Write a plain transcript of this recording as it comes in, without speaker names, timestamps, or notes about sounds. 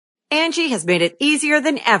Angie has made it easier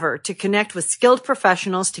than ever to connect with skilled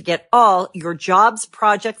professionals to get all your jobs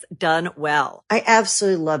projects done well. I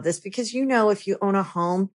absolutely love this because, if you own a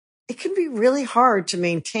home, it can be really hard to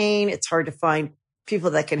maintain. It's hard to find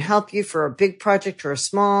people that can help you for a big project or a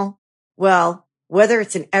small. Well, whether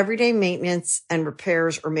it's in everyday maintenance and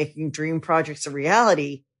repairs or making dream projects a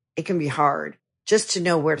reality, it can be hard just to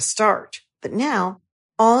know where to start. But now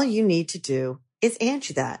all you need to do is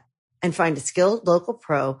Angie that and find a skilled local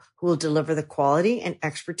pro who will deliver the quality and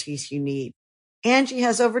expertise you need. Angie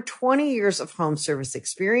has over 20 years of home service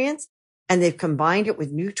experience, and they've combined it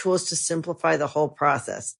with new tools to simplify the whole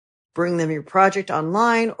process. Bring them your project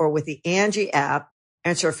online or with the Angie app,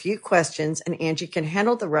 answer a few questions, and Angie can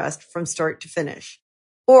handle the rest from start to finish.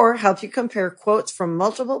 Or help you compare quotes from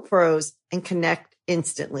multiple pros and connect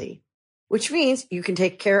instantly, which means you can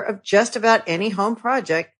take care of just about any home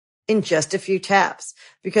project in just a few taps.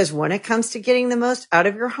 Because when it comes to getting the most out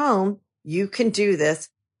of your home, you can do this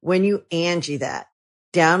when you Angie that.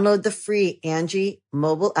 Download the free Angie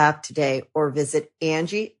mobile app today or visit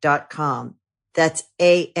Angie.com. That's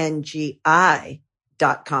ANGI.com.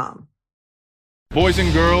 Boys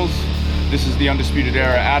and girls, this is the Undisputed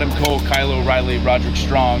Era. Adam Cole, Kyle O'Reilly, Roderick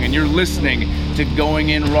Strong, and you're listening to Going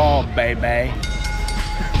In Raw, baby.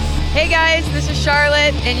 Hey guys, this is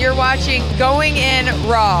Charlotte, and you're watching Going In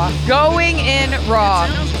Raw. Going In Raw.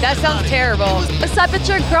 That sounds terrible. What's up, it's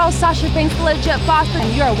your girl, Sasha Banks, Legit Boss,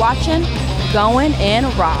 and you are watching Going In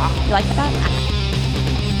Raw. You like that?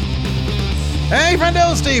 Hey,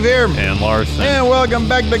 friendo, Steve here. And Larson. And welcome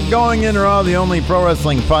back to Going In Raw, the only pro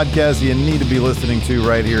wrestling podcast you need to be listening to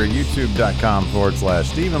right here at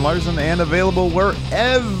youtube.com/Steve Larson, and available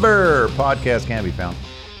wherever podcasts can be found.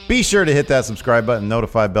 Be sure to hit that subscribe button,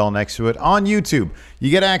 notify bell next to it on YouTube. You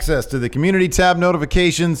get access to the community tab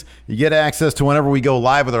notifications. You get access to whenever we go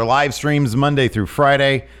live with our live streams Monday through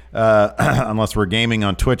Friday, unless we're gaming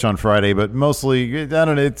on Twitch on Friday, but mostly, I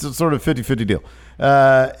don't know, it's a sort of 50-50 deal.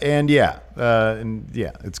 And yeah,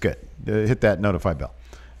 it's good. Hit that notify bell.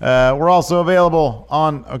 We're also available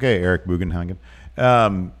on, Eric Bugenhagen.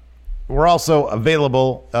 We're also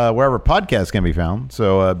available wherever podcasts can be found.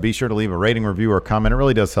 So be sure to leave a rating, review, or comment. It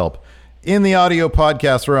really does help in the audio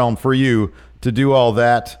podcast realm for you to do all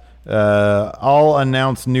that. I'll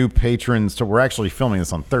announce new patrons. We're actually filming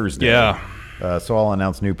this on Thursday. Yeah. So I'll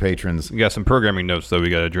announce new patrons. We got some programming notes, though, we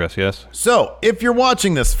got to address, yes? So if you're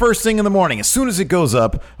watching this first thing in the morning, as soon as it goes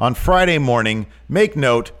up on Friday morning, make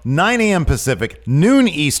note, 9 a.m. Pacific, noon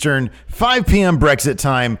Eastern, 5 p.m. Brexit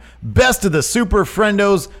time, best of the Super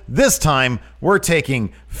Friendos. This time, we're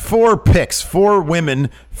taking 4 picks, 4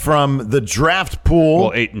 women from the draft pool.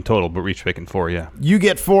 Well, 8 in total, but we're each picking 4, yeah. You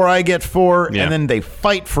get 4, I get 4, yeah. And then they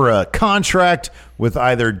fight for a contract with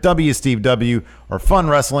either WSTW or Fun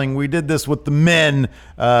Wrestling. We did this with the men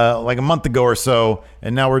like a month ago or so,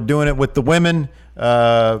 and now we're doing it with the women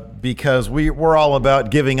because we're all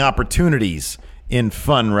about giving opportunities in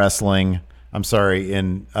Fun Wrestling. I'm sorry,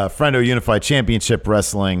 in Friendo Unified Championship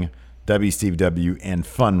Wrestling, WSTW, and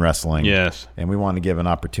Fun Wrestling. Yes. And we want to give an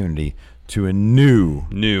opportunity to a new.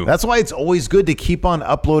 That's why it's always good to keep on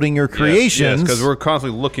uploading your creations. Yes, because we're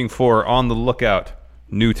constantly looking for, on the lookout,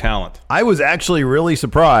 new talent. I was actually really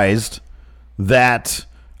surprised that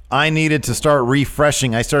I needed to start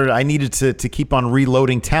refreshing. I needed to keep on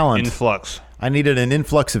reloading talent. Influx. I needed an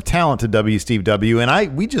influx of talent to WSTW,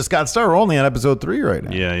 and we just got started. We're only on episode 3 right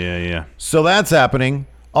now. Yeah. So that's happening.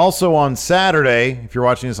 Also on Saturday, if you're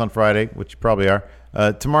watching this on Friday, which you probably are,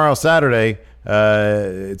 tomorrow, Saturday,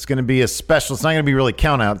 it's going to be a special. It's not going to be really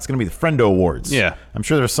count out. It's going to be the Friendo Awards. Yeah. I'm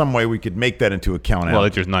sure there's some way we could make that into a count out. Well,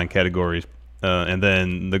 there's 9 categories, and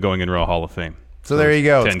then the Going In Raw Hall of Fame. So there you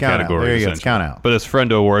go. 10 it's count categories. Out. There you go. It's count out. But as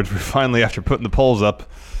Friendo Awards, we're finally, after putting the polls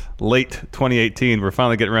up late 2018, we're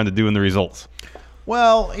finally getting around to doing the results.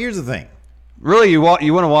 Well, here's the thing. Really, you want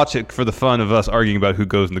to watch it for the fun of us arguing about who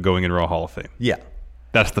goes in the Going In Raw Hall of Fame. Yeah.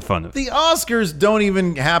 That's the fun of it. The Oscars don't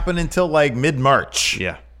even happen until like mid-March.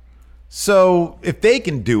 Yeah. So if they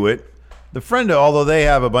can do it, the Friendo, although they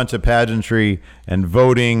have a bunch of pageantry and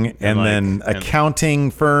voting and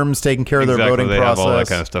accounting firms taking care of their voting they process. Have all that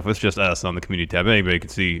kind of stuff. It's just us on the community tab. Anybody can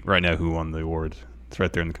see right now who won the awards. It's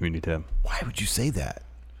right there in the community tab. Why would you say that?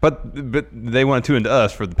 But they want to tune into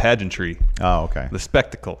us for the pageantry. Oh, okay. The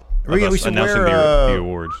spectacle of we us should announcing wear, the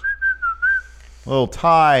awards. Little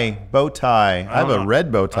tie, bow tie. I have a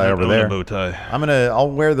red bow tie over there. I don't own a bow tie. I'll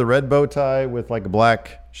wear the red bow tie with like a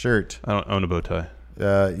black shirt. I don't own a bow tie.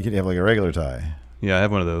 You can have like a regular tie. Yeah, I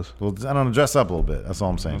have one of those. Well, I don't know, dress up a little bit. That's all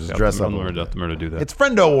I'm saying. Just dress up a little bit. I'm to do that. It's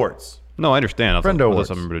Friendo Awards. No, I understand. Friendo Awards.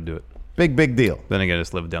 I remember to do it. Big deal. Then again, I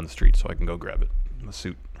just live down the street, so I can go grab it. a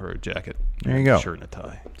suit or a jacket. There you go. Shirt and a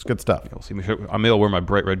tie. It's good stuff. You'll see me. I may wear my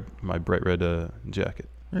bright red jacket.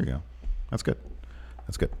 There you go. That's good.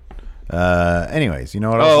 That's good. Anyways, you know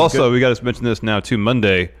what else? Oh, is also, good? we got to mention this now too.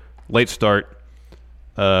 Monday, late start.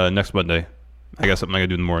 Next Monday. I got something I got to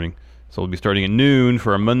do in the morning. So we'll be starting at noon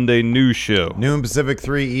for our Monday news show. Noon Pacific,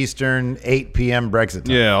 3 Eastern, 8 p.m. Brexit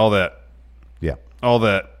time. Yeah, all that. Yeah. All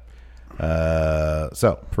that.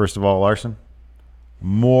 So, first of all, Larson,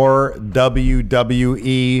 more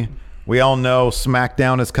WWE. We all know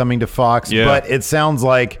SmackDown is coming to Fox, but it sounds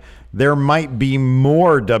like there might be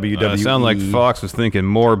more WWE. It sounds like Fox was thinking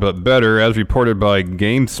more but better, as reported by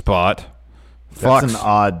GameSpot. Fox, That's an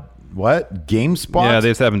odd, what? GameSpot? Yeah, they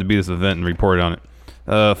just happened to be at this event and reported on it.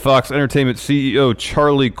 Fox Entertainment CEO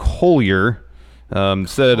Charlie Collier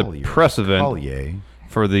said at a press event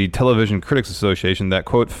for the Television Critics Association that,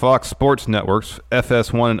 quote, Fox Sports Networks,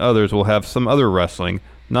 FS1 and others will have some other wrestling,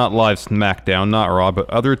 not live SmackDown, not Raw, but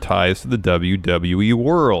other ties to the WWE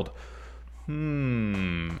world.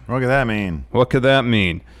 What could that mean? What could that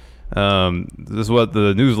mean? This is what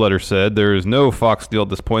the newsletter said. There is no Fox deal at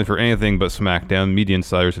this point for anything but SmackDown. Media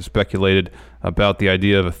insiders have speculated about the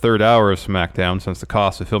idea of a third hour of SmackDown, since the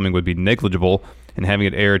cost of filming would be negligible, and having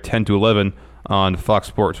it air 10 to 11 on Fox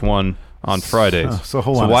Sports 1 on Fridays. So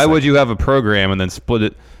hold on. Why would you have a program and then split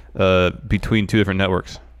it between two different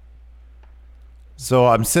networks? So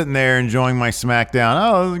I'm sitting there enjoying my SmackDown.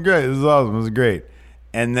 Oh, this is great. This is awesome. This is great.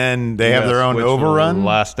 And then they have their own Switch to the overrun?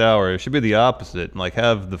 last hour. It should be the opposite. Like,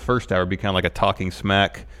 have the first hour be kind of like a Talking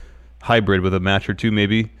Smack hybrid with a match or two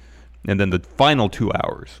maybe, and then the final 2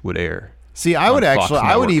 hours would air. See, I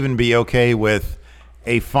would even be okay with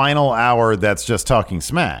a final hour that's just Talking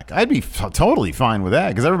Smack. I'd be totally fine with that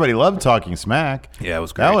because everybody loved Talking Smack. Yeah, it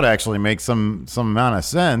was great. That would actually make some amount of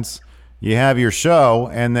sense. You have your show,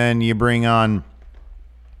 and then you bring on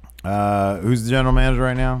who's the general manager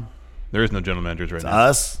right now? There is no general managers right now.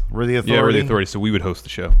 Us. We're the authority. Yeah, we're the authority, so we would host the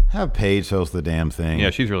show. Have Paige host the damn thing. Yeah,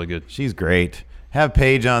 she's really good. She's great. Have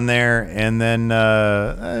Paige on there, and then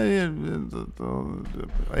I'd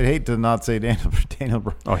hate to not say Daniel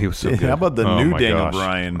Bryan. Oh, he was so good. How about the new Daniel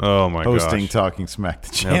Bryan hosting gosh. Talking Smack,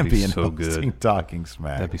 the champion so hosting good. Talking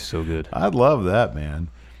Smack. That'd be so good. I'd love that, man.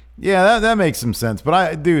 Yeah, that makes some sense.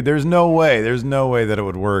 But there's no way that it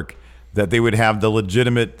would work that they would have the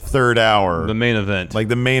legitimate third hour, The main event. like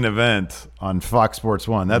the main event on Fox Sports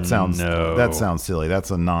 1. That sounds silly.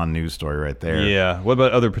 That's a non-news story right there. Yeah. What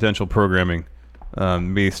about other potential programming?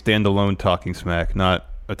 Be standalone Talking Smack, not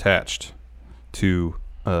attached to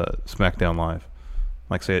SmackDown Live.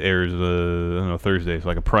 Like, say it airs, Thursday, so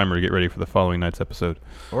like a primer to get ready for the following night's episode.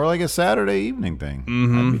 Or like a Saturday evening thing.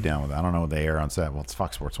 I'd be down with that. I don't know what they air on Saturday. Well, it's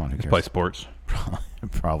Fox Sports 1. Who cares? Play sports.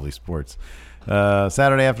 Probably sports.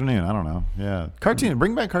 Saturday afternoon. I don't know. Yeah. Cartoon.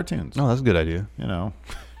 Bring back cartoons. Oh, that's a good idea. You know.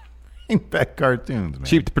 Bring back cartoons, man.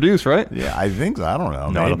 Cheap to produce, right? Yeah, I think so. I don't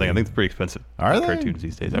know. No, I don't think. I think it's pretty expensive. Are they? Cartoons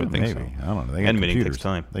these days? I would think Maybe. so. I don't know. They got Animating computers. takes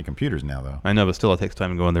time. They computers now, though. I know, but still, it takes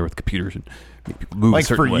time to go in there with computers and make people move Like a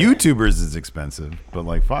certain for way. YouTubers, it's expensive, but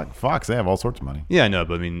like Fox, they have all sorts of money. Yeah, I know,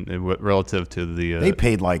 but I mean, relative to the... They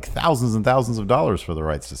paid like thousands and thousands of dollars for the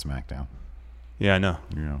rights to SmackDown. Yeah, I know.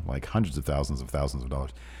 You know, like hundreds of thousands of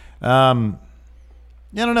dollars.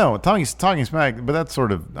 Yeah, I don't know. Talking Smack, but that's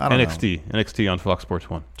sort of, I don't know. NXT on Fox Sports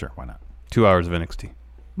 1. Sure, why not? 2 hours of NXT.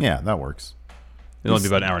 Yeah, that works. It'll only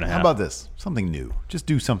be about an hour and a half. How about this? Something new. Just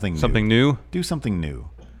do something new. Something new? Do something new.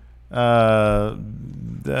 All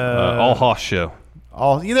Hoss show.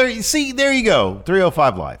 There you go.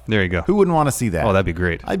 305 Live. There you go. Who wouldn't want to see that? Oh, that'd be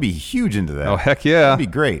great. I'd be huge into that. Oh, heck yeah. That'd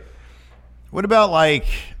be great. What about, like,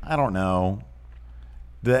 I don't know,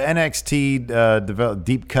 the NXT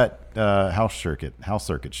deep cut house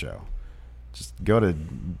circuit show? Just go to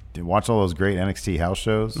watch all those great NXT house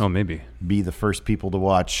shows. Oh, maybe. Be the first people to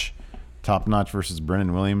watch Top Notch versus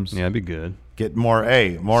Brendan Williams. Yeah, that'd be good. Get more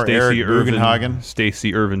Eric Stacey Bugenhagen.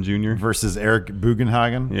 Stacey Irvin Jr. versus Eric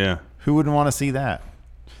Bugenhagen. Yeah. Who wouldn't want to see that?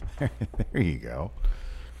 There you go.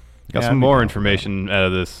 Got some more information out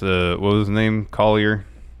of this. What was his name? Collier?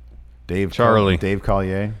 Dave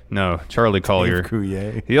Collier. No, Charlie Collier. Dave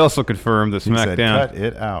Coulier. He also confirmed that He said,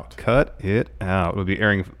 SmackDown... Cut it out. Will be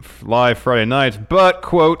airing live Friday nights, but,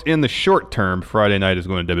 quote, in the short term, Friday night is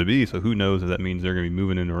going to WWE, so who knows if that means they're going to be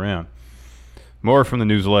moving it around. More from the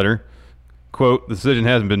newsletter. Quote, the decision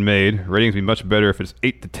hasn't been made. Ratings would be much better if it's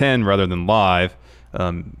 8 to 10 rather than live.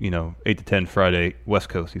 8 to 10 Friday, West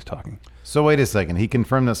Coast, he's talking. So wait a second. He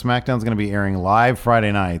confirmed that SmackDown's going to be airing live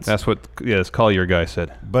Friday nights. That's what this Collier guy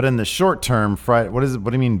said. But in the short term, what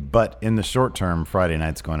do you mean, but in the short term, Friday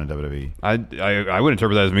night's going to WWE? I would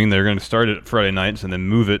interpret that as meaning they're going to start it Friday nights and then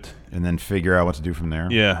move it. And then figure out what to do from there?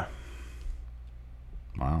 Yeah.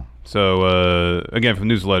 Wow. So, again, from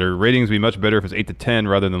the newsletter, ratings would be much better if it's 8 to 10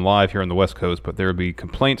 rather than live here on the West Coast, but there will be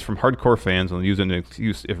complaints from hardcore fans and use an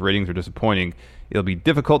excuse if ratings are disappointing. It'll be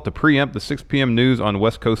difficult to preempt the 6 p.m. news on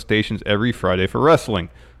West Coast stations every Friday for wrestling.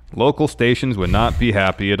 Local stations would not be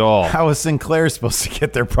happy at all. How is Sinclair supposed to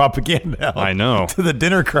get their propaganda out I know. to the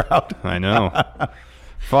dinner crowd? I know.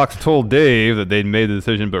 Fox told Dave that they'd made the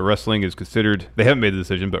decision, but they haven't made the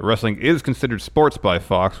decision, but wrestling is considered sports by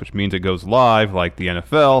Fox, which means it goes live like the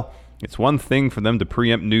NFL. It's one thing for them to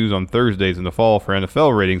preempt news on Thursdays in the fall for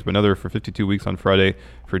NFL ratings, but another for 52 weeks on Friday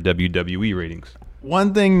for WWE ratings.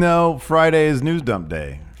 One thing, though, Friday is news dump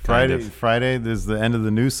day. Kind of. Friday is the end of the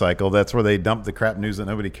news cycle. That's where they dump the crap news that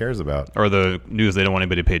nobody cares about. Or the news they don't want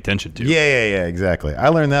anybody to pay attention to. Yeah, exactly. I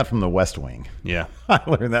learned that from the West Wing. Yeah. I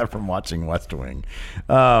learned that from watching West Wing.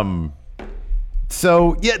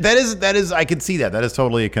 So, yeah, that is, I can see that. That is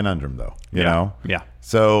totally a conundrum, though. You know? Yeah.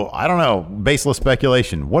 So, I don't know. Baseless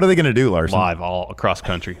speculation. What are they going to do, Larson? Live, all across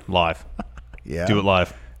country. Live. Yeah. Do it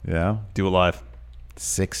live. Yeah. Do it live.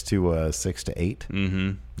 6 to 8.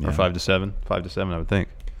 Mm-hmm. Yeah. Or 5 to 7. 5 to 7, I would think.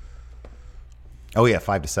 Oh, yeah,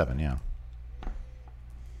 5 to 7, yeah.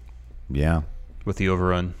 Yeah. With the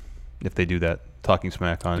overrun, if they do that. Talking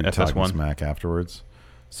Smack on FS1. Talking Smack afterwards.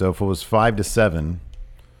 So if it was 5 to 7,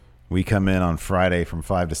 we come in on Friday from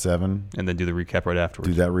 5 to 7. And then do the recap right afterwards.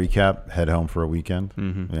 Do that recap, head home for a weekend.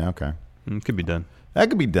 Mm-hmm. Yeah, okay. Could be done. That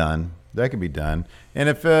could be done. And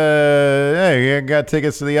if, hey, you got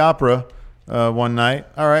tickets to the opera one night,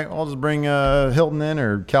 all right, I'll just bring Hilton in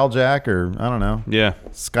or Cal Jack or, I don't know. Yeah.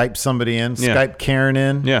 Skype somebody in. Yeah. Skype Karen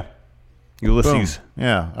in. Yeah. Ulysses. Boom.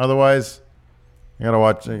 Yeah. Otherwise, you got to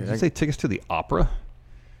watch. Did you say tickets to the opera?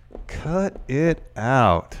 Cut it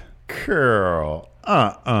out. Girl.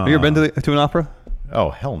 Have you ever been to an opera? Oh,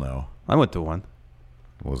 hell no. I went to one.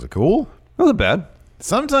 Was it cool? It wasn't bad.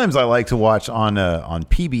 Sometimes I like to watch on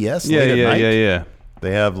PBS late at night. Yeah.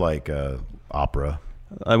 They have like opera.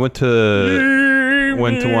 I went to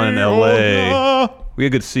one in L.A. We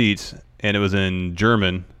had good seats, and it was in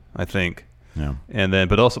German, I think. Yeah. And then,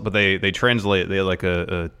 but they translate. They had like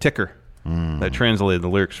a ticker that translated the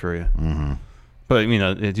lyrics for you. Mm-hmm. But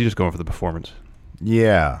you're just going for the performance.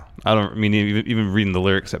 Yeah. Even reading the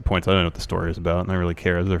lyrics at points, I don't know what the story is about, and I really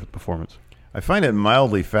care. I was there for the performance. I find it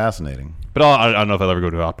mildly fascinating. But I don't know if I'll ever go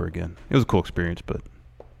to an opera again. It was a cool experience, but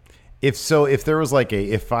if there was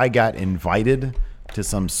if I got invited to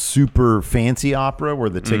some super fancy opera where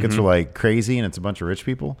the tickets are like crazy and it's a bunch of rich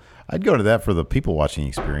people, I'd go to that for the people watching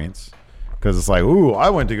experience. Because it's like, ooh, I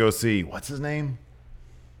went to go see, what's his name?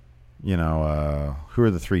 Who are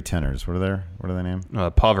the three tenors? What are their names?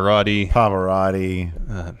 Pavarotti.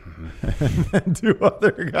 And two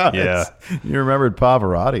other guys. Yeah. You remembered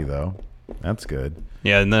Pavarotti, though. That's good.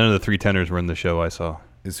 Yeah, none of the three tenors were in the show I saw.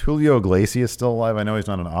 Is Julio Iglesias still alive? I know he's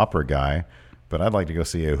not an opera guy, but I'd like to go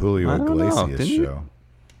see a Julio Iglesias show.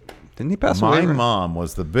 Didn't he pass away? My mom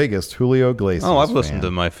was the biggest Julio Iglesias I've listened fan.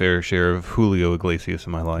 to my fair share of Julio Iglesias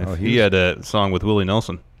in my life. Oh, he had a song with Willie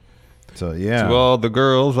Nelson. So, yeah. To all the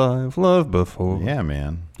girls I've loved before. Yeah,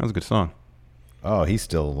 man. That was a good song. Oh, he's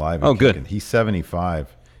still alive. Oh, good. He's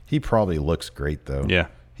 75. He probably looks great, though. Yeah.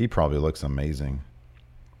 He probably looks amazing.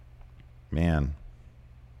 Man.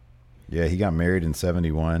 Yeah, he got married in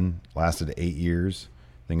 71, lasted 8 years,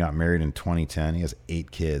 then got married in 2010. He has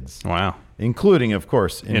 8 kids. Wow. Including, of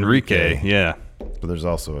course, Enrique. Yeah. But there's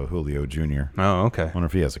also a Julio Jr. Oh, okay. I wonder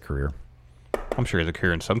if he has a career. I'm sure he has a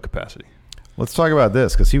career in some capacity. Let's talk about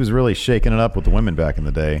this, because he was really shaking it up with the women back in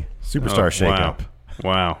the day. Superstar shake-up.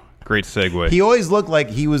 Wow. Great segue. He always looked like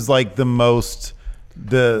he was like the most,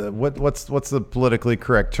 what's the politically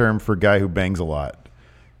correct term for a guy who bangs a lot?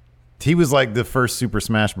 He was like the first Super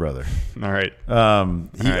Smash Brother. All right.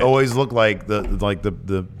 He always looked like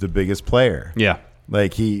the biggest player. Yeah.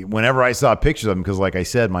 Like whenever I saw pictures of him, because like I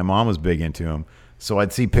said, my mom was big into him, so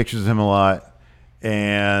I'd see pictures of him a lot.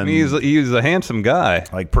 And he's a handsome guy.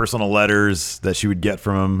 Like personal letters that she would get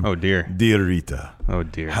from him. Oh dear. Dear Rita. Oh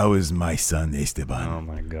dear. How is my son Esteban? Oh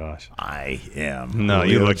my gosh. I am. No,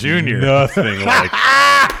 Julio you look Jr. nothing like.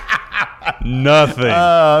 Nothing.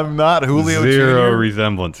 I'm not Julio Zero Jr.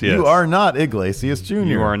 resemblance. Yes. You are not Iglesias Jr.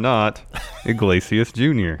 You are not Iglesias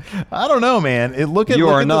Jr. I don't know, man. You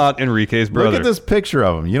are not Enrique's brother. Look at this picture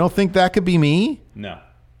of him. You don't think that could be me? No.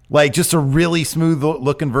 Like just a really smooth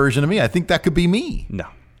looking version of me. I think that could be me. No.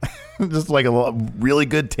 Just like a really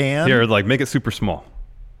good tan. Here, like make it super small.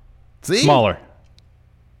 See? Smaller.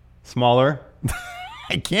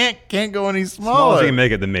 I can't go any Smaller smaller. as you can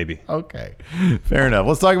make it, then maybe. Okay. Fair enough.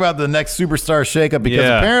 Let's talk about the next superstar shakeup because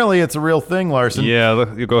apparently it's a real thing, Larson.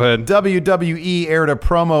 Yeah, you go ahead. WWE aired a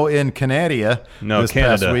promo in Canada this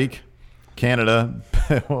past week. Canada.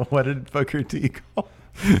 What did Booker T call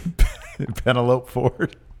Penelope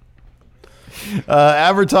Ford?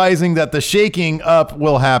 Advertising that the shaking up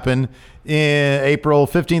will happen in April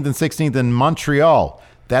 15th and 16th in Montreal.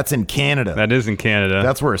 That's in Canada. That is in Canada.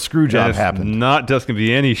 That's where a screw job happened. Not just going to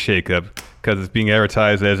be any shakeup because it's being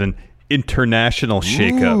advertised as an international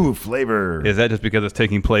shakeup. Ooh, flavor. Is that just because it's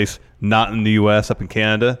taking place not in the U.S., up in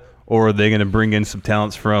Canada? Or are they going to bring in some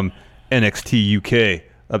talents from NXT UK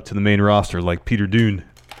up to the main roster like Peter Dune?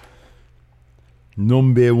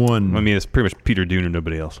 Number one. I mean, it's pretty much Peter Dune or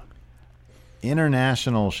nobody else.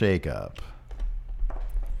 International shakeup.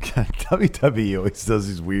 WWE always does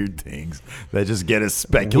these weird things that just get us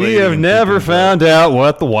speculating. We have never found out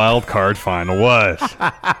what the wild card final was.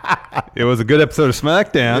 It was a good episode of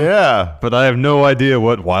SmackDown. Yeah. But I have no idea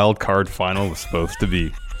what wild card final was supposed to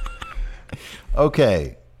be.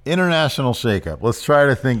 Okay. International shakeup. Let's try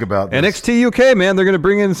to think about this. NXT UK, man. They're going to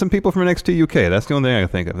bring in some people from NXT UK. That's the only thing I can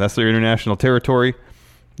think of. That's their international territory.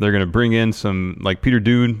 They're going to bring in some, like Peter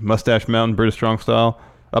Dune, Mustache Mountain, British Strong Style,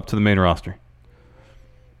 up to the main roster.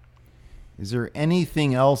 Is there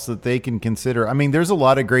anything else that they can consider? I mean, there's a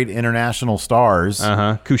lot of great international stars.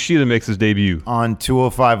 Kushida makes his debut on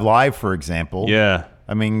 205 Live, for example. Yeah.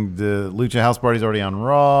 I mean, the Lucha House Party's already on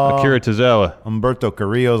Raw. Akira Tozawa. Umberto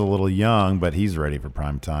Carrillo's a little young, but he's ready for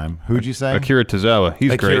prime time. Who'd you say? Akira Tozawa.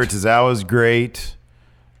 He's great. Akira Tozawa's great.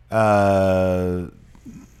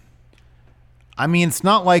 I mean, it's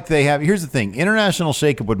not like they have... Here's the thing. International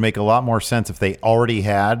shakeup would make a lot more sense if they already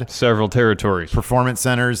had... several territories. Performance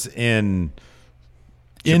centers in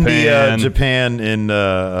Japan, India, Japan, in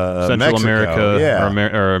Central Mexico.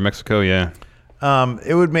 America, or Mexico, yeah.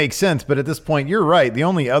 It would make sense, but at this point, you're right. The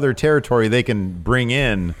only other territory they can bring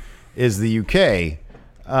in is the UK.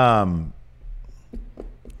 An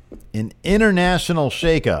international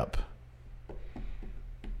shakeup.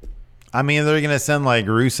 I mean, they're going to send like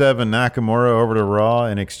Rusev and Nakamura over to Raw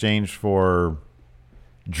in exchange for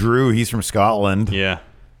Drew. He's from Scotland. Yeah.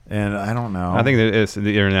 And I don't know. I think that it's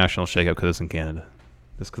the international shakeup because it's in Canada.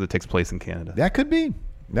 Just because it takes place in Canada. That could be.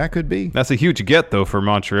 That could be. That's a huge get, though, for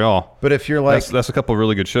Montreal. But if you're like... That's a couple of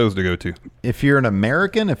really good shows to go to. If you're an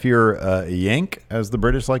American, if you're a Yank, as the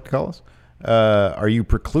British like to call us, are you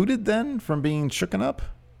precluded then from being shooken up?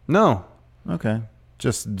 No. Okay.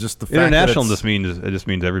 Just the fact international that just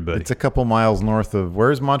means everybody. It's a couple miles north of...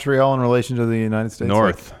 Where's Montreal in relation to the United States?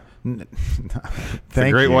 North. Thank the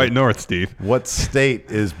Great you. White North, Steve. What state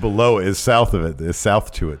is below it, is south of it, is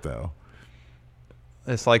south to it, though?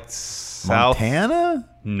 It's like south. Montana?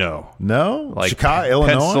 No. Like Chicago,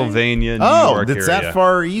 Illinois? Pennsylvania, New York it's area. that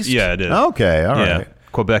far east? Yeah, it is. Okay, all right.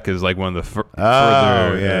 Quebec is like one of the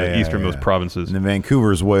further easternmost provinces. And then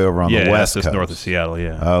Vancouver's way over on the west coast. Just north of Seattle,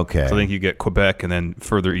 yeah. Okay. So I think you get Quebec, and then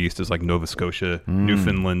further east is like Nova Scotia,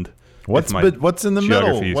 Newfoundland. What's in the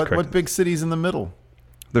middle? What big city's in the middle?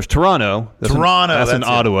 There's Toronto. That's in it.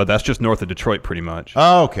 Ottawa. That's just north of Detroit, pretty much.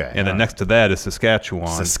 Oh, okay. And then next to that is Saskatchewan.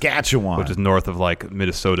 Saskatchewan. Which is north of like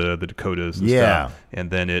Minnesota, the Dakotas and stuff. And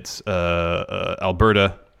then it's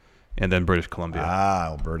Alberta, and then British Columbia.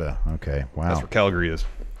 Alberta. Okay. Wow. That's where Calgary is.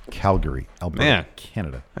 Calgary, Alberta, Man,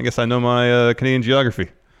 Canada. I guess I know my Canadian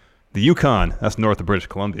geography. The Yukon. That's north of British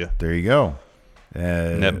Columbia. There you go.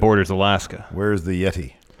 And that borders Alaska. Where's the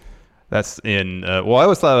Yeti? That's in, I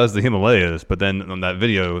always thought it was the Himalayas, but then on that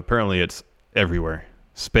video, apparently it's everywhere.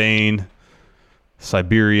 Spain,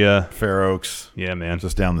 Siberia. Fair Oaks. Yeah, man.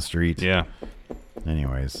 Just down the street. Yeah.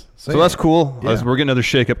 Anyways. So that's cool. Yeah. We're getting another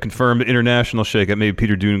shakeup confirmed, international shakeup. Maybe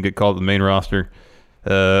Peter Dune get called to the main roster.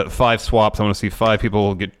 5 swaps. I want to see 5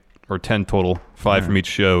 people get, or 10 total, 5 from each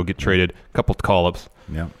show get traded. A couple call-ups.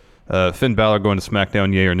 Yeah. Finn Balor going to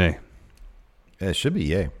SmackDown, yay or nay? It should be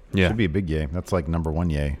yay. Yeah. Should be a big yay. That's like number 1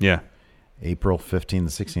 yay. Yeah. April 15 to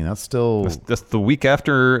 16. That's still... That's the week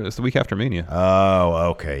after. It's the week after Mania. Oh,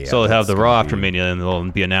 okay. Yeah, so they'll have the Raw after Mania, and they'll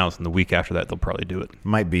be announced, and the week after that, they'll probably do it.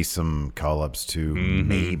 Might be some call-ups, too.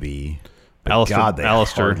 Maybe.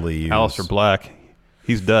 Aleister Black.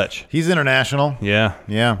 He's Dutch. He's international. Yeah.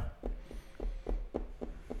 Yeah.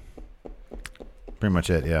 Pretty much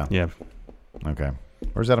it, yeah. Yeah. Okay.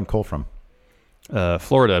 Where's Adam Cole from?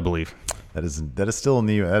 Florida, I believe. That is still in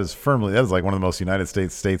the U.S. That is like one of the most United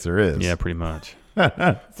States there is. Yeah, pretty much.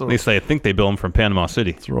 At least I think they bill him from Panama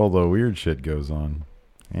City. That's where all the weird shit goes on.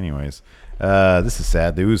 Anyways, this is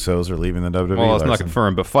sad. The Usos are leaving the WWE. Well, it's not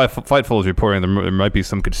confirmed, but Fightful is reporting there might be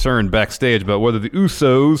some concern backstage about whether the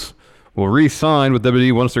Usos will re-sign with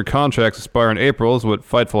WWE once their contracts expire in April, is what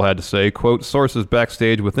Fightful had to say. Quote, sources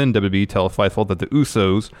backstage within WWE tell Fightful that the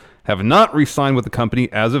Usos have not re-signed with the company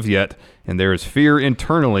as of yet, and there is fear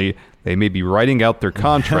internally they may be writing out their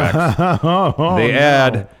contracts. They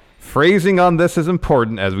add, Phrasing on this is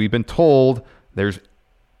important, as we've not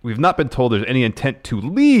been told there's any intent to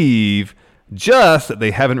leave, just that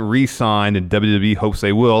they haven't re-signed, and WWE hopes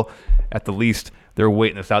they will. At the least, they're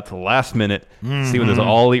waiting this out to the last minute, see what this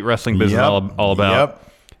All Elite Wrestling business is all about,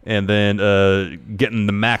 and then getting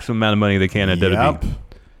the maximum amount of money they can at WWE.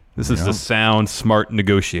 This is the sound, smart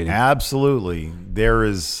negotiating. Absolutely. There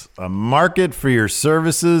is a market for your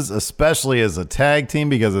services, especially as a tag team,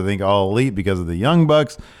 because I think All Elite, because of the Young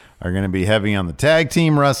Bucks, are going to be heavy on the tag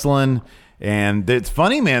team wrestling. And it's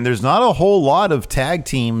funny, man, there's not a whole lot of tag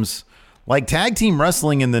teams. Like, tag team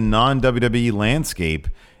wrestling in the non-WWE landscape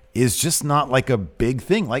is just not like a big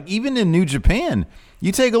thing. Like, even in New Japan,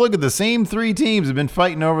 you take a look at the same three teams have been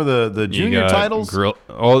fighting over the junior titles.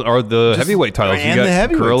 Or the heavyweight titles. And you got the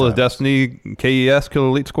heavyweight Guerrillas, titles. Destiny, KES, Killer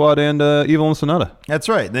Elite Squad, and Evil and Sonata. That's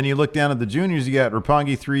right. Then you look down at the juniors, you got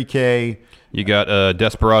Roppongi 3K. You got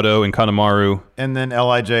Desperado and Kanemaru. And then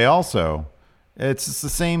LIJ also. It's just the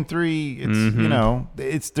same three.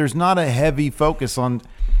 It's there's not a heavy focus on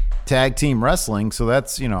tag team wrestling, so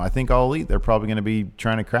that's I think All Elite, they're probably going to be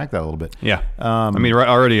trying to crack that a little bit. Yeah, I mean,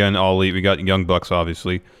 already on All Elite we got Young Bucks,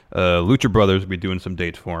 obviously. Lucha Brothers will be doing some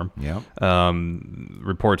dates for them. Yeah.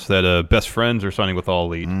 Reports that Best Friends are signing with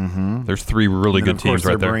All Elite. There's three really good teams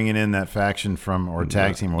right there. They're bringing in that faction from or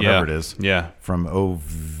tag team or whatever it is. Yeah, from OWE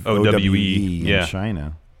in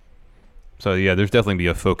China. So yeah, there's definitely be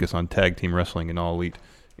a focus on tag team wrestling in All Elite,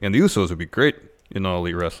 and the Usos would be great in All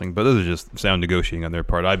Elite Wrestling, but this is just sound negotiating on their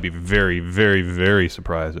part. I'd be very, very, very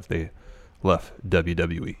surprised if they left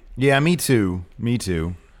WWE. Yeah, me too.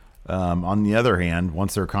 On the other hand,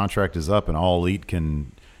 once their contract is up and All Elite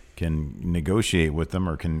can negotiate with them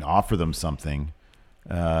or can offer them something,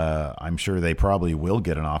 I'm sure they probably will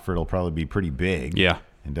get an offer. It'll probably be pretty big. Yeah.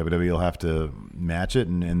 And WWE will have to match it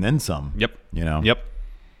and then some. Yep. Yep.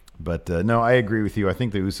 But no, I agree with you. I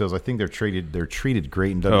think the Usos, they're treated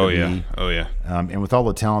great in WWE. Oh yeah. And with all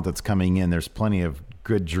the talent that's coming in, there's plenty of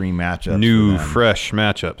good dream matchups. New, fresh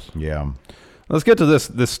matchups. Yeah. Let's get to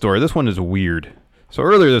this story. This one is weird. So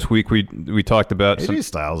earlier this week, we talked about AJ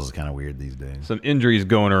Styles is kind of weird these days. Some injuries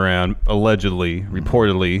going around, allegedly,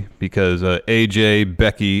 reportedly, because AJ,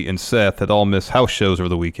 Becky, and Seth had all missed house shows over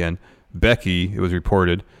the weekend. Becky, it was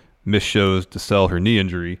reported, missed shows to sell her knee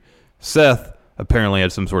injury. Seth apparently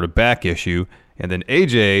had some sort of back issue. And then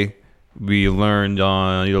AJ, we learned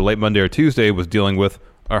on either late Monday or Tuesday, was dealing with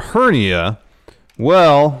a hernia.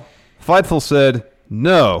 Well, Fightful said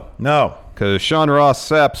no. No. Because Sean Ross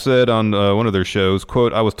Sapp said on one of their shows,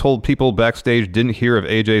 quote, "I was told people backstage didn't hear of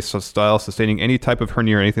AJ Styles sustaining any type of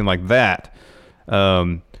hernia or anything like that."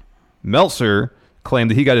 Meltzer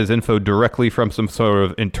claimed that he got his info directly from some sort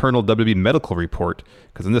of internal WWE medical report.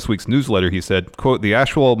 Because in this week's newsletter, he said, quote, "The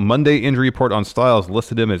actual Monday injury report on Styles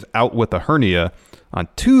listed him as out with a hernia. On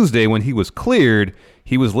Tuesday, when he was cleared,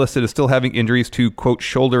 he was listed as still having injuries to, quote,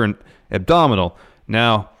 shoulder and abdominal."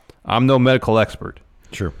 Now, I'm no medical expert.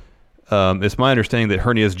 Sure. It's my understanding that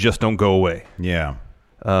hernias just don't go away. Yeah.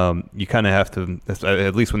 You kind of have to,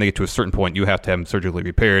 at least when they get to a certain point, you have to have them surgically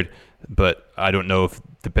repaired. But I don't know if,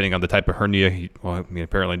 depending on the type of hernia,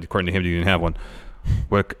 apparently, according to him, he didn't have one.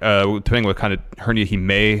 Depending on what kind of hernia he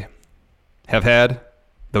may have had,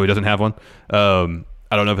 though he doesn't have one.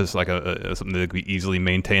 I don't know if it's like something that could be easily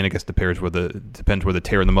maintained. I guess depends where the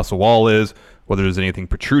tear in the muscle wall is, whether there's anything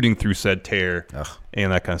protruding through said tear,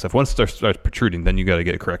 and that kind of stuff. Once it starts protruding, then you got to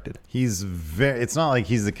get it corrected. It's not like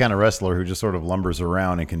he's the kind of wrestler who just sort of lumbers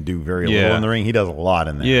around and can do very little in the ring. He does a lot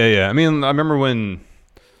in there. Yeah. I mean, I remember when,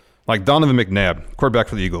 like Donovan McNabb, quarterback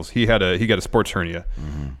for the Eagles, he got a sports hernia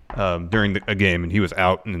during a game, and he was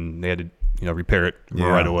out, and they had to repair it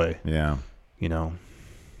right away. Yeah.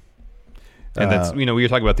 And that's we were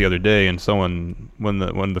talking about the other day, and one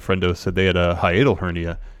of the friendos said they had a hiatal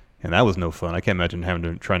hernia, and that was no fun. I can't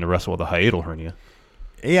imagine trying to wrestle with a hiatal hernia.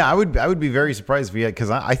 Yeah, I would be very surprised if he had, because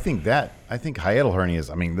I think hiatal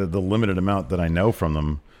hernias. I mean, the limited amount that I know from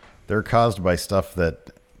them, they're caused by stuff that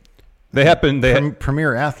they happen.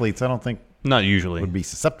 Premier athletes, I don't think not usually would be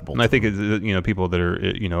susceptible. And I think people that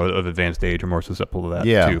are of advanced age are more susceptible to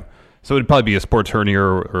that too. So it'd probably be a sports hernia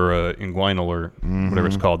or a inguinal or whatever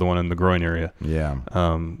it's called, the one in the groin area. Yeah,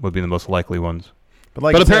 would be the most likely ones.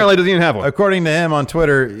 But apparently doesn't even have one. According to him on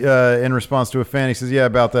Twitter, in response to a fan, he says, "Yeah,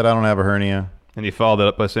 about that, I don't have a hernia." And he followed that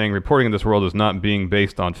up by saying, "Reporting in this world is not being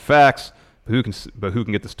based on facts, but who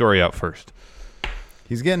can get the story out first."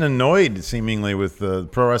 He's getting annoyed, seemingly, with the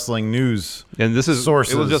pro wrestling news. And this is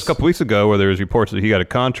sources. It was just a couple weeks ago where there was reports that he got a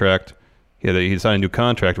contract. He signed a new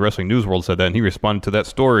contract. Wrestling News World said that, and he responded to that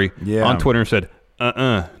story on Twitter and said,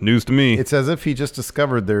 news to me. It's as if he just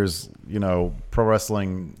discovered there's, pro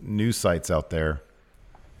wrestling news sites out there.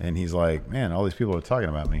 And he's like, man, all these people are talking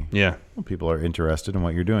about me. Yeah. Well, people are interested in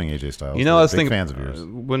what you're doing, AJ Styles. You know, I was big thinking, fans of yours.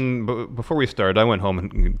 Before we started, I went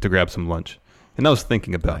home to grab some lunch. And I was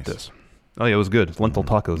thinking about this. Oh, yeah, it was good. It's lentil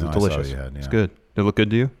tacos. No, It's delicious. It's good. Did it look good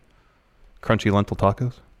to you? Crunchy lentil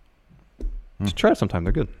tacos? Just try it sometime.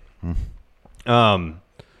 They're good.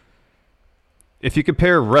 If you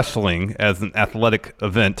compare wrestling as an athletic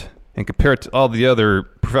event and compare it to all the other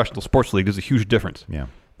professional sports leagues, there's a huge difference. Yeah.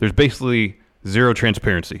 There's basically zero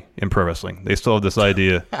transparency in pro wrestling. They still have this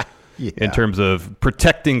idea in terms of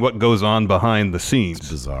protecting what goes on behind the scenes. It's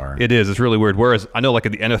bizarre. It is. It's really weird. Whereas I know like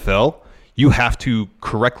in the NFL, you have to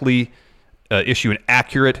correctly issue an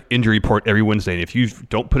accurate injury report every Wednesday. And if you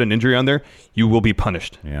don't put an injury on there, you will be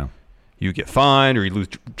punished. Yeah. You get fined or you lose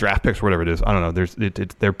draft picks or whatever it is. I don't know.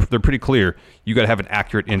 They're pretty clear. You got to have an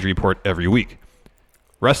accurate injury report every week.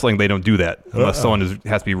 Wrestling, they don't do that unless someone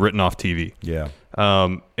has to be written off TV. Yeah.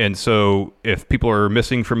 And so if people are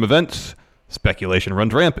missing from events, speculation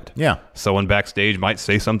runs rampant. Yeah. Someone backstage might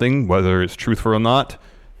say something, whether it's truthful or not,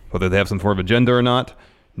 whether they have some form of agenda or not.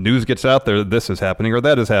 News gets out there, this is happening or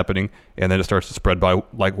that is happening, and then it starts to spread by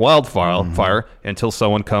like wildfire until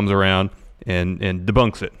someone comes around and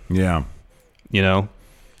debunks it. Yeah. You know?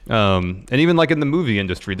 And even like in the movie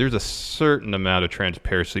industry, there's a certain amount of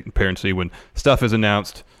transparency when stuff is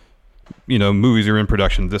announced. You know, movies are in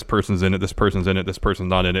production. This person's in it. This person's in it. This person's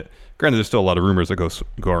not in it. Granted, there's still a lot of rumors that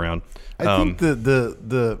go around. I think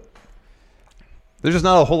the there's just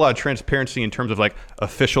not a whole lot of transparency in terms of like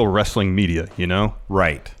official wrestling media. You know,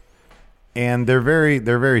 right? And they're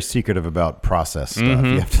very secretive about process stuff.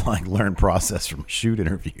 You have to like learn process from shoot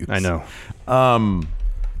interviews. I know.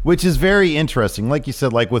 Which is very interesting. Like you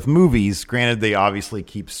said, like with movies, granted, they obviously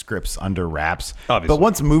keep scripts under wraps. Obviously. But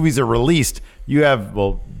once movies are released, you have,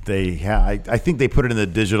 I think they put it in the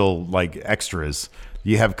digital like extras.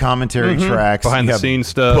 You have commentary tracks. Behind the scenes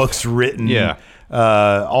stuff. Books written. Yeah.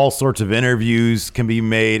 All sorts of interviews can be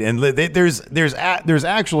made. And there's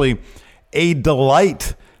actually a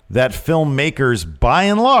delight that filmmakers, by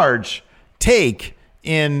and large, take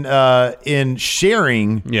in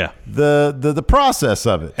sharing the process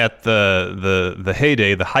of it. At the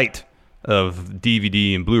heyday, the height of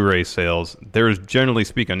DVD and Blu-ray sales, there is, generally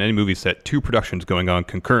speaking, on any movie set, 2 productions going on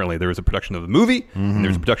concurrently. There is a production of the movie, and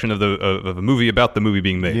there's a production of a movie about the movie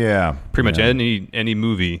being made. Yeah, pretty much any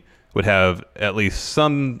movie would have at least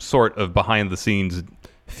some sort of behind-the-scenes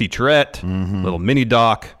featurette, little mini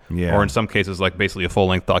doc, or in some cases, like basically a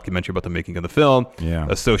full-length documentary about the making of the film,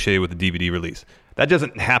 associated with the DVD release. That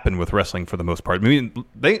doesn't happen with wrestling for the most part. I mean,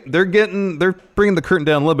 they're bringing the curtain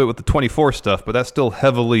down a little bit with the 24 stuff, but that's still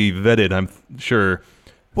heavily vetted, I'm sure.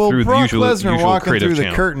 Well, through Brock the Lesnar usual walking through the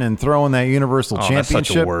channel. curtain and throwing that Universal Championship. That's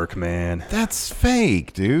such a work, man. That's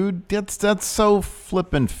fake, dude. That's so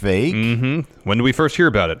flippin' fake. When did we first hear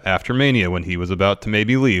about it? After Mania, when he was about to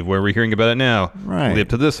maybe leave. Where are we hearing about it now? Right. Lead up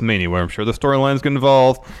to this Mania, where I'm sure the storylines get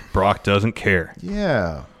involved. Brock doesn't care.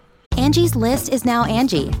 Yeah. Angie's List is now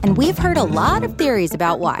Angie, and we've heard a lot of theories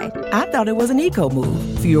about why. I thought it was an eco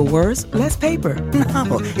move. Fewer words, less paper.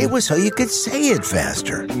 No, it was so you could say it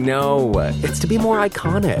faster. No, it's to be more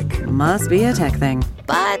iconic. Must be a tech thing.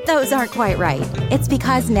 But those aren't quite right. It's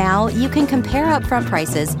because now you can compare upfront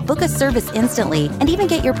prices, book a service instantly, and even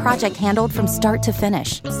get your project handled from start to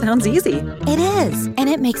finish. Sounds easy. It is, and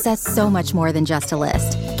it makes us so much more than just a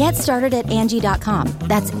list. Get started at Angie.com.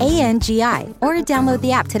 That's ANGI, or download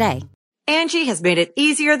the app today. Angie has made it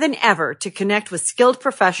easier than ever to connect with skilled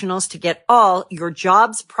professionals to get all your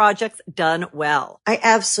jobs projects done well. I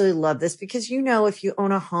absolutely love this because, you know, if you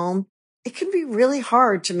own a home, it can be really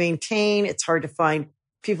hard to maintain. It's hard to find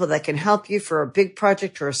people that can help you for a big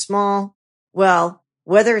project or a small. Well,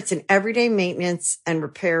 whether it's in everyday maintenance and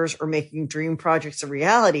repairs or making dream projects a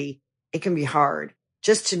reality, it can be hard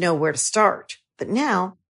just to know where to start. But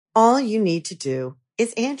now all you need to do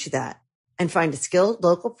is Angie that and find a skilled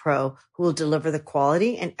local pro who will deliver the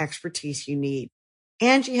quality and expertise you need.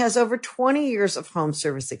 Angie has over 20 years of home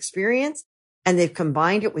service experience, and they've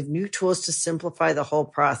combined it with new tools to simplify the whole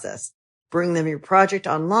process. Bring them your project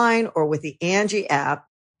online or with the Angie app,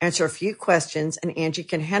 answer a few questions, and Angie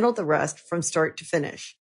can handle the rest from start to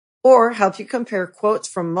finish. Or help you compare quotes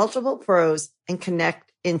from multiple pros and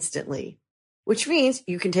connect instantly, which means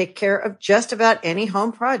you can take care of just about any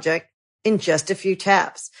home project in just a few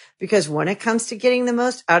taps. Because when it comes to getting the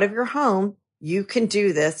most out of your home, you can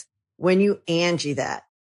do this when you Angie that.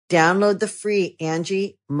 Download the free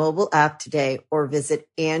Angie mobile app today or visit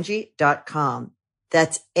Angie.com.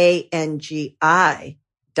 That's ANGI.com.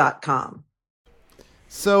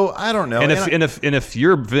 So I don't know. And if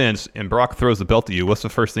you're Vince and Brock throws the belt at you, what's the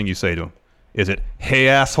first thing you say to him? Is it, hey,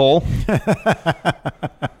 asshole?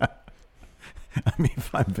 I mean,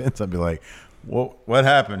 if I'm Vince, I'd be like, what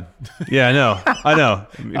happened? Yeah, I know.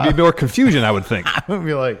 It'd be more confusion, I would think. I would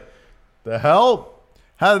be like, the hell?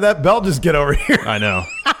 How did that belt just get over here? I know.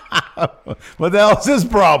 What the hell is his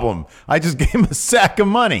problem? I just gave him a sack of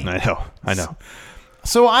money. I know.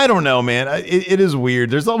 So I don't know, man. It is weird.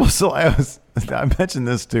 There's almost I mentioned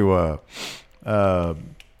this to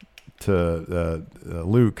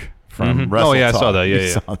Luke from Wrestle Oh yeah, Talk. I saw that. Yeah,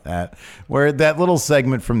 saw that. Where that little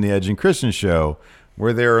segment from the Edge and Christian show,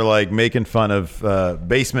 where they were like making fun of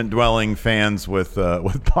basement dwelling fans with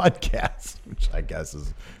podcasts, which I guess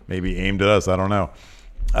is maybe aimed at us. I don't know.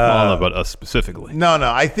 I don't know about us specifically. No.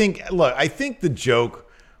 I think the joke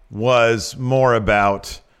was more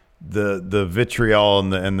about the vitriol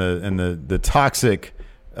and the toxic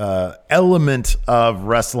element of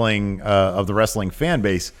wrestling of the wrestling fan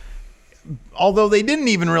base. Although they didn't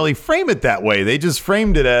even really frame it that way, they just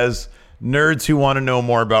framed it as nerds who want to know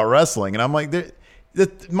more about wrestling. And I'm like,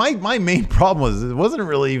 my main problem was it wasn't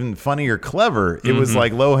really even funny or clever. It was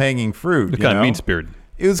like low hanging fruit. Kind of mean spirited.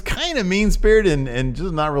 It was kind of mean spirited and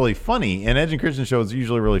just not really funny. And Edge and Christian show is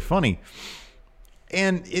usually really funny.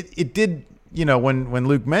 And it did, when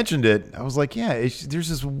Luke mentioned it, I was like, yeah, there's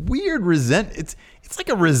this weird It's like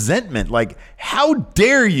a resentment. Like, how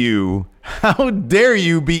dare you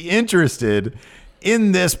be interested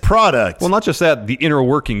in this product? Well, not just that, the inner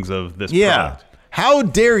workings of this product. How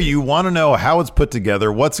dare you want to know how it's put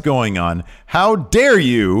together, what's going on? How dare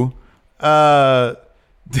you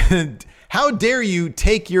how dare you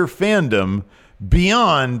take your fandom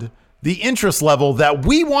beyond the interest level that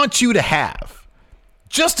we want you to have?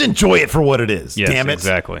 Just enjoy it for what it is. Yes, damn it.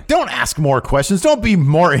 Exactly. Don't ask more questions. Don't be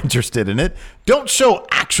more interested in it. Don't show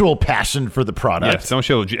actual passion for the product. Yes, don't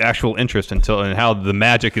show actual interest in how the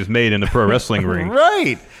magic is made in the pro wrestling ring.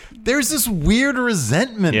 Right. There's this weird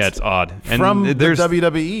resentment. Yeah, it's odd. And from the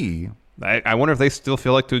WWE. I wonder if they still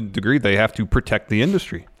feel like to a degree they have to protect the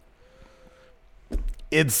industry.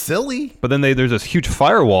 It's silly. But then there's this huge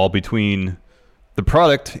firewall between the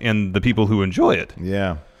product and the people who enjoy it.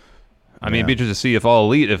 Yeah. I mean, it'd be interesting to see if All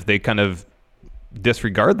Elite, if they kind of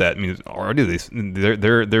disregard that. I mean, already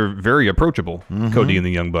they're very approachable. Cody and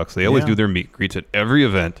the Young Bucks. They always do their meet greets at every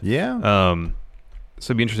event. Yeah.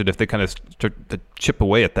 So I'd be interested if they kind of start to chip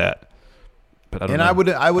away at that. But I don't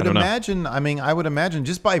know. I would imagine. I mean, I would imagine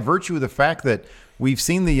just by virtue of the fact that we've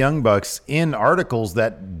seen the Young Bucks in articles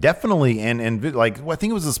that definitely and like I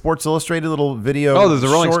think it was a Sports Illustrated little video. Oh, there's a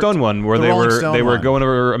Rolling Stone one where they were going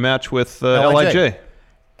over a match with LIJ.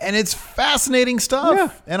 And it's fascinating stuff.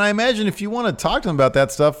 Yeah. And I imagine if you want to talk to them about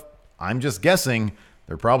that stuff, I'm just guessing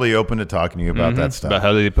they're probably open to talking to you about that stuff. About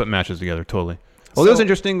how they put matches together, totally. Well, it was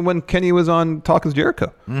interesting when Kenny was on Talk is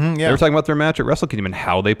Jericho. Yeah. They were talking about their match at Wrestle Kingdom and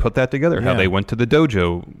how they put that together, how they went to the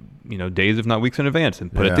dojo, days if not weeks in advance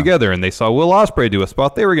and put it together. And they saw Will Ospreay do a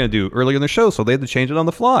spot they were going to do earlier in the show, so they had to change it on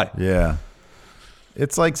the fly. Yeah.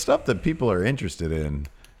 It's like stuff that people are interested in.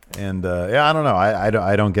 And I don't know.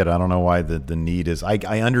 I don't get it. I don't know why the need is.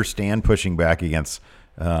 I understand pushing back against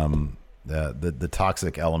the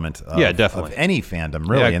toxic element of, definitely. of any fandom,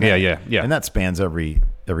 really. Yeah. And that spans every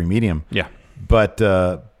medium. Yeah. But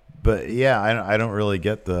yeah, I don't really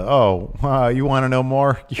get the you want to know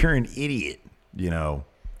more? You're an idiot.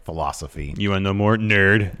 Philosophy. You want to know more?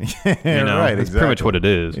 Nerd. Right. That's pretty much what it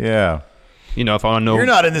is. Yeah. If I want to know, you're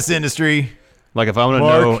not in this industry. Like if I want to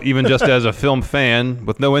know, even just as a film fan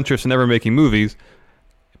with no interest in ever making movies,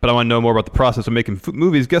 but I want to know more about the process of making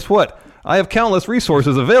movies, guess what? I have countless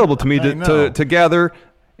resources available to me to gather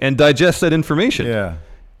and digest that information. Yeah.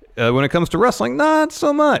 When it comes to wrestling, not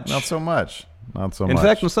so much. Not so much. In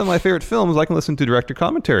fact, in some of my favorite films, I can listen to director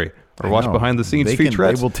commentary or watch behind-the-scenes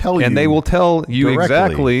featurettes. They will tell you. And they will tell you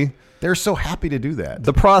directly. Exactly. They're so happy to do that.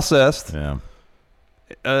 The process that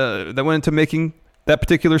went into making that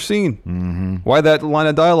particular scene. Mm-hmm. Why that line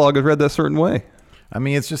of dialogue is read that certain way. I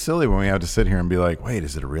mean, it's just silly when we have to sit here and be like, wait,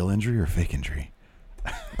 is it a real injury or a fake injury?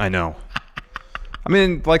 I know. I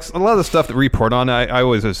mean, like a lot of the stuff that we report on, I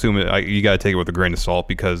always assume you got to take it with a grain of salt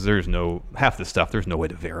because there's half the stuff, there's no way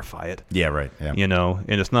to verify it. Yeah, right. Yeah.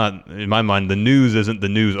 And it's not, in my mind, the news isn't the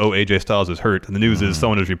news, AJ Styles is hurt. The news is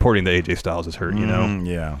someone is reporting that AJ Styles is hurt,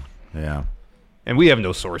 Yeah. Yeah. And we have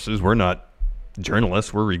no sources. We're not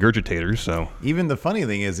journalists, we're regurgitators. So even the funny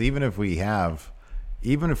thing is, even if we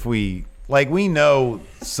we know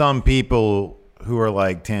some people who are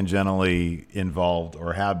like tangentially involved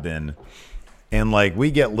or have been, and like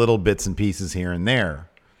we get little bits and pieces here and there,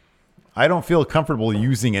 I don't feel comfortable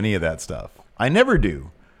using any of that stuff. I never do,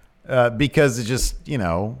 because it's just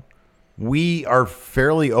we are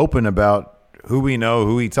fairly open about who we know,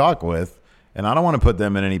 who we talk with. And I don't want to put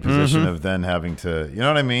them in any position of then having to, you know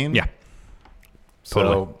what I mean? Yeah.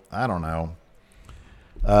 Totally. So, I don't know.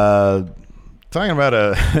 Talking about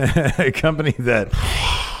a company that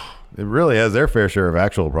it really has their fair share of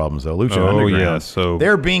actual problems, though. Lucha Underground. Yeah, so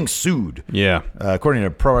they're being sued. Yeah. According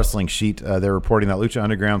to Pro Wrestling Sheet, they're reporting that Lucha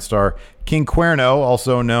Underground star King Cuerno,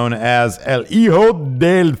 also known as El Hijo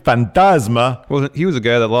del Fantasma. Well, he was a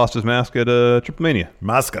guy that lost his mask at Triple Mania.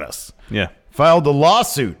 Máscaras. Yeah. Filed a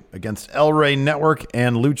lawsuit against El Rey Network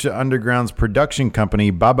and Lucha Underground's production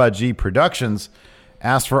company, Babaji Productions,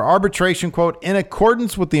 asked for arbitration, quote, in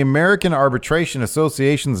accordance with the American Arbitration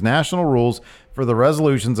Association's national rules for the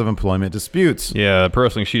resolutions of employment disputes. Yeah, Pro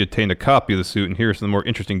Wrestling Sheet obtained a copy of the suit, and here's some more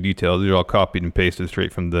interesting details. These are all copied and pasted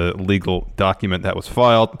straight from the legal document that was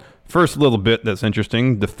filed. First little bit that's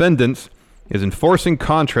interesting. Defendants is enforcing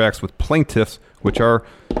contracts with plaintiffs, which are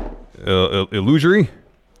illusory,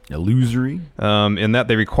 in that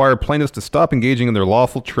they require plaintiffs to stop engaging in their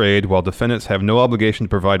lawful trade, while defendants have no obligation to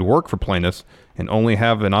provide work for plaintiffs and only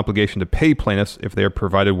have an obligation to pay plaintiffs if they are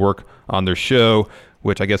provided work on their show,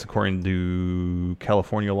 which I guess according to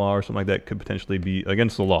California law or something like that could potentially be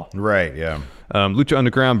against the law. Right, yeah. Lucha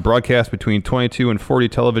Underground broadcasts between 22 and 40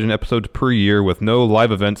 television episodes per year with no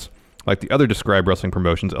live events like the other described wrestling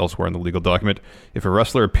promotions elsewhere in the legal document. If a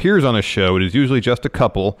wrestler appears on a show, it is usually just a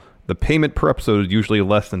couple. The payment per episode is usually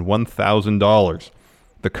less than $1,000.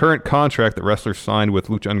 The current contract that wrestlers signed with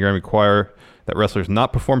Lucha Underground require that wrestlers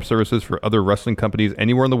not perform services for other wrestling companies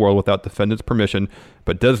anywhere in the world without defendants' permission,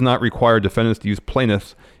 but does not require defendants to use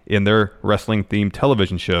plaintiffs in their wrestling-themed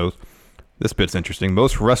television shows. This bit's interesting.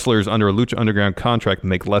 Most wrestlers under a Lucha Underground contract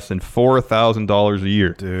make less than $4,000 a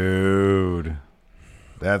year. Dude,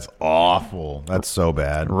 that's awful. That's so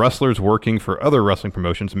bad. Wrestlers working for other wrestling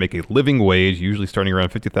promotions make a living wage, usually starting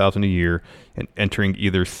around $50,000 a year, and entering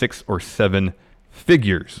either 6 or 7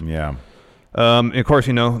 figures. Yeah. And of course,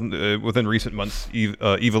 within recent months,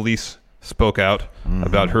 Ivelisse spoke out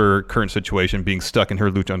about her current situation, being stuck in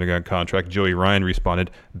her Lucha Underground contract. Joey Ryan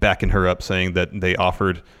responded, backing her up, saying that they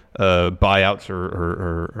offered buyouts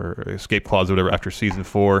or escape clause or whatever after season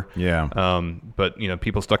 4. Yeah. But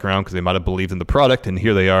people stuck around because they might have believed in the product, and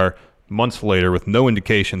here they are months later with no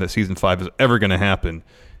indication that season 5 is ever going to happen,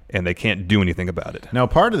 and they can't do anything about it. Now,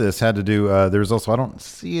 part of this had to do, there's also, I don't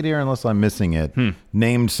see it here unless I'm missing it,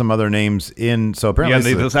 named some other names in, so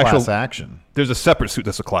apparently this is a class action. There's a separate suit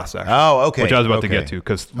that's a class action. Oh, okay. Which I was about to get to,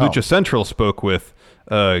 because Lucha Central spoke with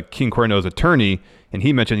King Cuerno's attorney, and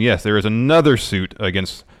he mentioned, yes, there is another suit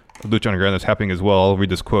against Lucha Underground that's happening as well. I'll read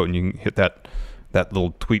this quote, and you can hit that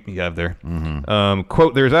little tweet you have there.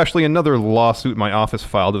 Quote, there's actually another lawsuit my office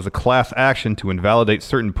filed. It was a class action to invalidate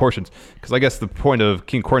certain portions. Because I guess the point of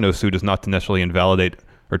King Cuerno's suit is not to necessarily invalidate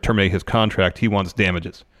or terminate his contract. He wants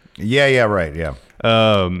damages. Yeah, right, yeah.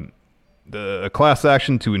 A class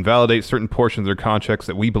action to invalidate certain portions of their contracts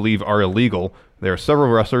that we believe are illegal. There are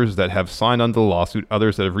several wrestlers that have signed on to the lawsuit,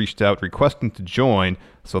 others that have reached out requesting to join.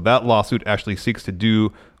 So that lawsuit actually seeks to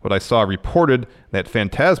do what I saw reported that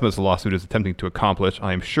Phantasma's lawsuit is attempting to accomplish.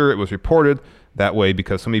 I am sure it was reported that way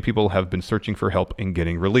because so many people have been searching for help in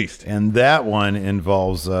getting released. And that one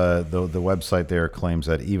involves the website there claims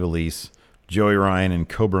that Ivelisse, Joey Ryan, and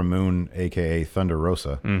Cobra Moon, a.k.a. Thunder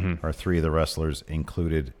Rosa, are 3 of the wrestlers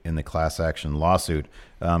included in the class action lawsuit.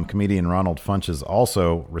 Comedian Ronald Funches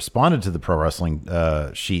also responded to the Pro Wrestling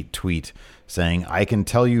Sheet tweet saying, I can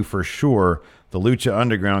tell you for sure the Lucha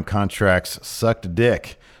Underground contracts sucked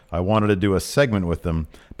dick. I wanted to do a segment with them,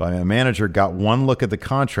 but my manager got one look at the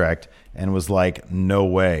contract and was like, no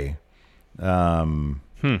way. Yeah.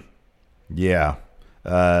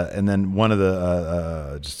 And then one of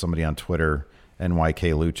the just somebody on Twitter,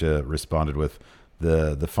 NYK Lucha, responded with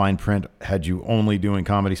the fine print had you only doing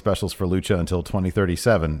comedy specials for Lucha until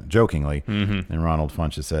 2037, jokingly. And Ronald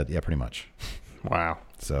Funches said, yeah, pretty much. Wow.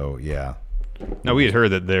 So yeah. Now we had heard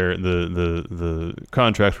that the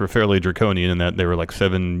contracts were fairly draconian in that they were like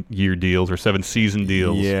 7-year deals or 7-season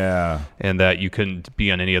deals. Yeah. And that you couldn't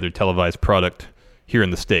be on any other televised product here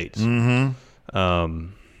in the States.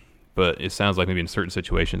 But it sounds like maybe in certain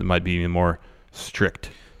situations it might be even more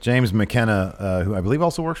strict. James McKenna, who I believe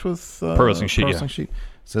also works with Pro Wrestling Sheet,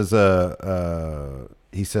 says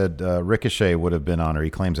he said Ricochet would have been on, or he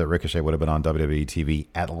claims that Ricochet would have been on WWE TV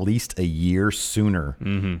at least a year sooner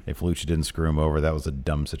if Lucha didn't screw him over. That was a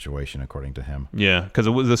dumb situation, according to him. Yeah, because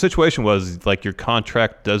the situation was like your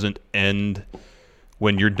contract doesn't end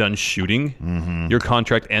when you're done shooting. Your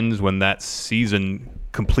contract ends when that season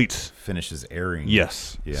finishes airing.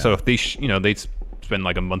 Yes. Yeah. So if they they spend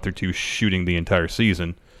like a month or 2 shooting the entire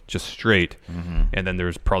season just straight, and then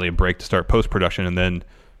there's probably a break to start post-production, and then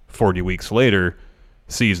 40 weeks later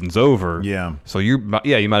season's over. Yeah. So you might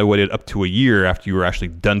have waited up to a year after you were actually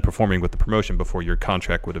done performing with the promotion before your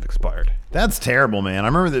contract would have expired. That's terrible, man. I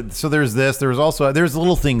remember that. So there's this. There's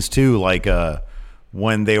little things too, like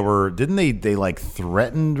when they like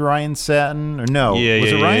threatened Ryan Satin or no? Yeah,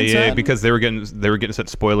 was it Ryan Satin? Because they were getting sent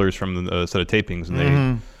spoilers from the set of tapings,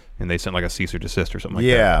 and they sent like a cease or desist or something like that.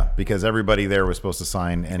 Yeah, because everybody there was supposed to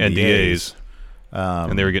sign NDAs.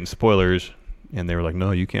 And they were getting spoilers, and they were like,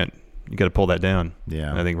 "No, you can't. You got to pull that down." Yeah.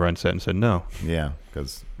 And I think Ryan Satin said no. Yeah,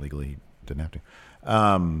 because legally he didn't have to.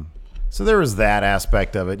 So there was that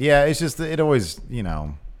aspect of it. Yeah, it's just it always,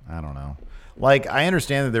 I don't know. Like, I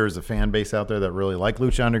understand that there is a fan base out there that really like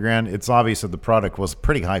Lucha Underground. It's obvious that the product was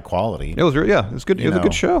pretty high quality. It was, it was good. It was a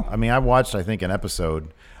good show. I mean, I watched, I think, an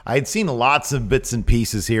episode. I had seen lots of bits and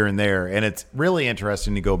pieces here and there, and it's really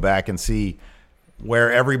interesting to go back and see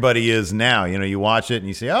where everybody is now. You watch it and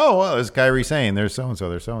you say, oh, well, there's Kairi Sane, there's so-and-so,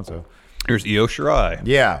 there's so-and-so. There's Io Shirai.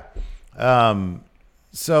 Yeah.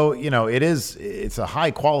 So, it's a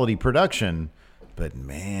high-quality production, but,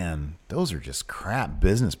 man, those are just crap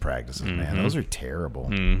business practices, man. Those are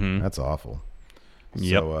terrible. That's awful.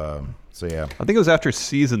 Yep. So, yeah. I think it was after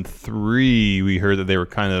season 3 we heard that they were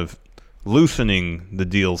kind of loosening the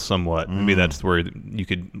deals somewhat. Maybe that's where you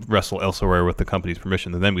could wrestle elsewhere with the company's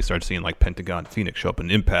permission. And then we started seeing like Pentagon, Phoenix show up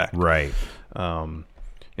in Impact. Right. In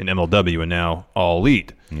MLW and now All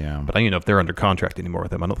Elite. Yeah. But I don't know if they're under contract anymore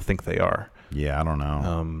with them. I don't think they are. Yeah, I don't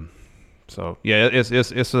know. So yeah,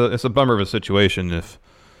 it's a bummer of a situation if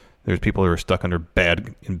there's people who are stuck under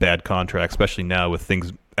bad contracts, especially now with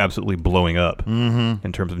things absolutely blowing up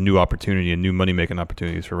in terms of new opportunity and new money making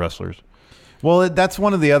opportunities for wrestlers. Well, that's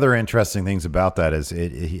one of the other interesting things about that is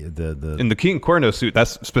in the King Cuerno suit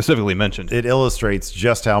that's specifically mentioned. It illustrates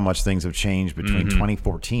just how much things have changed between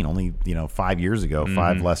 2014, only 5 years ago,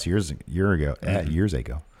 5 less years ago,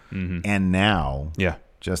 and now. Yeah.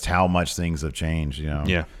 Just how much things have changed,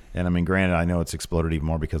 Yeah. And I mean, granted, I know it's exploded even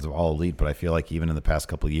more because of All Elite, but I feel like even in the past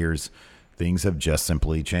couple of years, things have just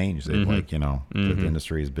simply changed. They've the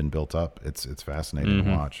industry has been built up. It's fascinating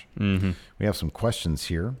to watch. We have some questions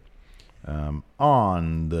here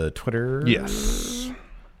on the Twitter. Yes.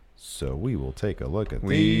 So we will take a look at these.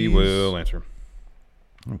 We will answer.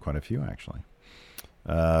 Quite a few, actually.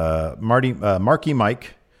 Marky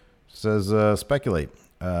Mike says, speculate.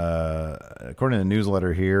 According to the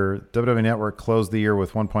newsletter here, WWE Network closed the year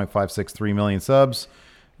with 1.563 million subs.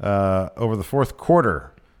 Over the fourth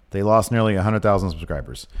quarter, they lost nearly 100,000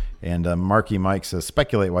 subscribers. And Marky Mike says,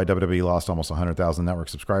 speculate why WWE lost almost 100,000 network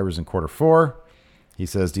subscribers in quarter 4. He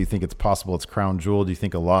says, do you think it's possible it's crown jewel? Do you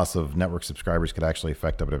think a loss of network subscribers could actually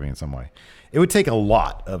affect WWE in some way? It would take a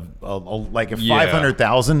lot of, like if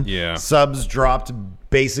 500,000 subs dropped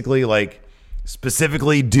basically like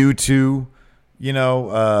specifically due to,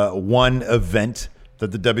 one event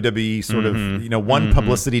that the WWE sort of, one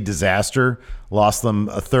publicity disaster lost them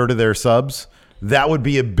a third of their subs. That would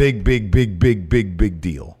be a big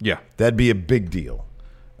deal. Yeah. That'd be a big deal.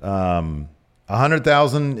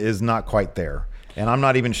 100,000 is not quite there. And I'm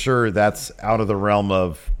not even sure that's out of the realm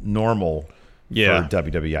of normal for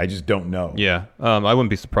WWE. I just don't know. Yeah. I wouldn't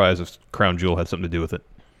be surprised if Crown Jewel had something to do with it.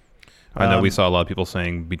 I know we saw a lot of people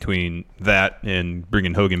saying between that and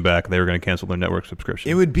bringing Hogan back, they were going to cancel their network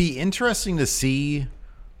subscription. It would be interesting to see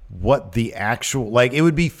what the actual it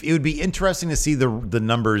would be interesting to see the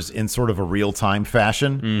numbers in sort of a real-time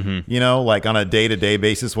fashion. Like on a day-to-day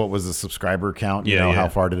basis, what was the subscriber count? How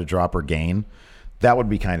far did it drop or gain? That would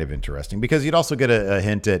be kind of interesting because you'd also get a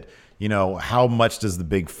hint at, how much does the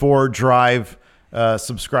Big Four drive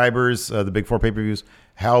subscribers, the Big Four pay-per-views?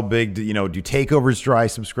 How big do takeovers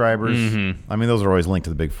drive subscribers? I mean, those are always linked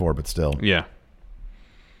to the Big Four, but still. Yeah.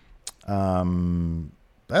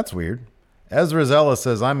 That's weird. Ezra Zella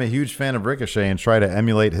says, I'm a huge fan of Ricochet and try to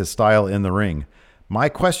emulate his style in the ring. My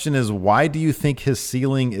question is, why do you think his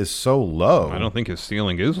ceiling is so low? I don't think his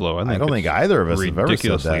ceiling is low. I don't think either of us have ever said that.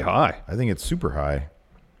 Ridiculously high. I think it's super high.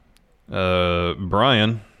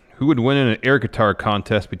 Brian, who would win in an air guitar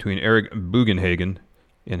contest between Eric Bugenhagen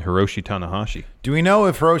and Hiroshi Tanahashi? Do we know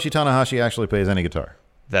if Hiroshi Tanahashi actually plays any guitar?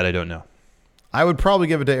 That I don't know. I would probably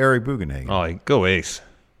give it to Eric Bugenhagen. Oh, go Ace.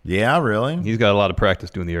 Yeah, really? He's got a lot of practice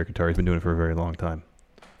doing the air guitar. He's been doing it for a very long time.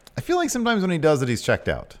 I feel like sometimes when he does it, he's checked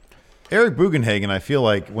out. Eric Bugenhagen, I feel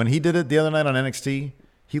like when he did it the other night on NXT,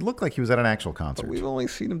 he looked like he was at an actual concert. But we've only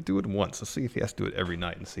seen him do it once. Let's see if he has to do it every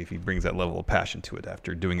night and see if he brings that level of passion to it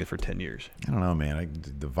after doing it for 10 years. I don't know, man.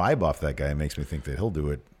 The vibe off that guy makes me think that he'll do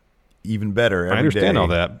it even better every day. I understand all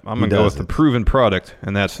that. I'm going to go with the proven product,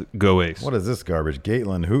 and that's Go Ace. What is this garbage?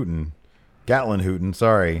 Gatlin Hooten,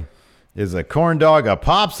 sorry. Is a corn dog a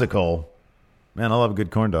popsicle? Man, I love a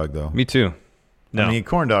good corn dog, though. Me too. No. I mean,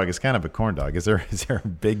 corn dog is kind of a corn dog. Is there a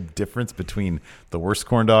big difference between the worst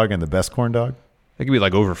corn dog and the best corn dog? It could be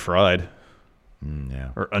like over fried. Yeah.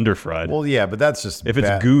 Or under fried. Well, yeah, but that's just if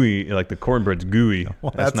it's gooey, like the cornbread's gooey,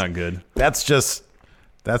 well, that's not good. That's just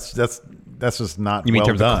not. You mean well in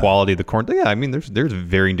terms done. of quality of the corn? Yeah, I mean there's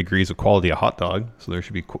varying degrees of quality of hot dog, so there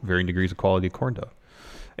should be varying degrees of quality of corn dog.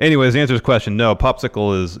 Anyways, the answer to this question, no.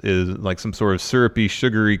 Popsicle is like some sort of syrupy,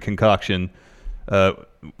 sugary concoction,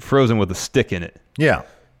 frozen with a stick in it. Yeah,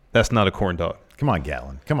 that's not a corn dog. Come on,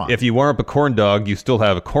 Gatlin. Come on. If you warm up a corn dog, you still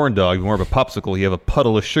have a corn dog. If you warm up a popsicle, you have a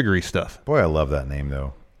puddle of sugary stuff. Boy, I love that name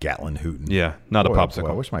though, Gatlin Hooten. Yeah, not Boy, a popsicle. Boy,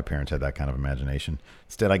 I wish my parents had that kind of imagination.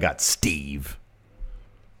 Instead, I got Steve.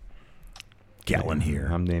 Gatlin here.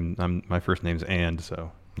 My first name's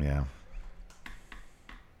so. Yeah.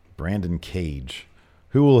 Brandon Cage.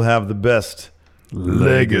 Who will have the best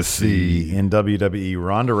legacy in WWE?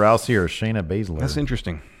 Ronda Rousey or Shayna Baszler? That's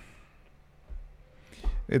interesting.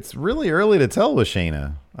 It's really early to tell with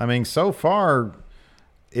Shayna. I mean, so far,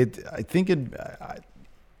 I mean,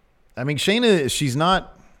 Shayna, she's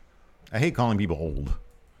not, I hate calling people old,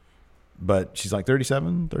 but she's like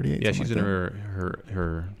 37, 38. Yeah, she's in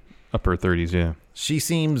her upper 30s, yeah. She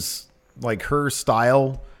seems like her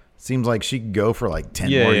style seems like she could go for like 10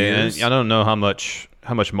 more years. And I don't know how much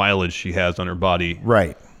mileage she has on her body.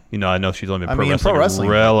 Right. You know, I know she's only been pro pro wrestling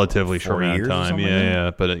a relatively like short amount of time.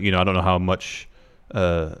 Yeah. But, you know, I don't know how much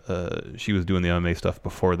she was doing the MMA stuff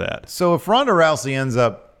before that. So if Ronda Rousey ends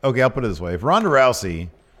up, okay, I'll put it this way. If Ronda Rousey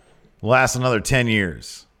lasts another 10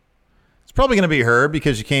 years, it's probably going to be her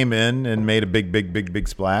because she came in and made a big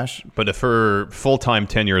splash. But if her full-time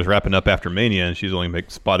tenure is wrapping up after Mania and she's only make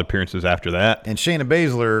spot appearances after that. And Shayna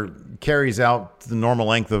Baszler carries out the normal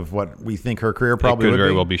length of what we think her career probably would would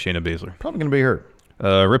very be. well be Shayna Baszler. Probably going to be her.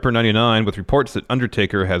 Ripper99, with reports that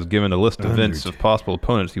Undertaker has given a list of Vince of possible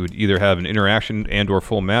opponents he would either have an interaction and or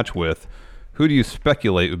full match with, who do you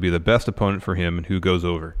speculate would be the best opponent for him and who goes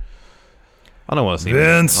over? I don't want to see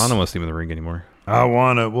Vince. I don't want to see him in the ring anymore. I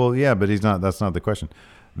want to. Well, yeah, but he's not. That's not the question.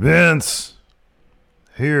 Vince,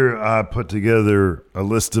 here I put together a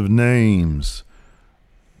list of names.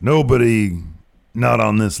 Nobody not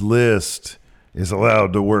on this list is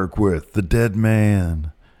allowed to work with the dead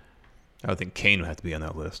man. I would think Kane would have to be on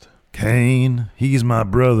that list. Kane, he's my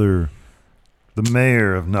brother, the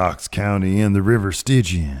mayor of Knox County and the River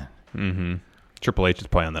Stygian. Mm-hmm. Triple H is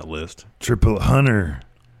probably on that list. Triple Hunter.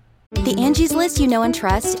 The Angie's List you know and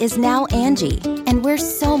trust is now Angie, and we're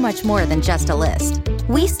so much more than just a list.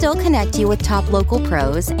 We still connect you with top local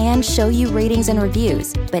pros and show you ratings and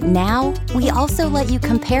reviews, but now we also let you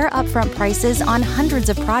compare upfront prices on hundreds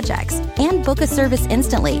of projects and book a service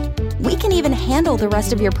instantly. We can even handle the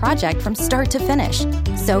rest of your project from start to finish.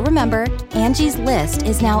 So remember, Angie's List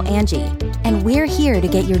is now Angie, and we're here to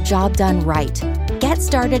get your job done right. Get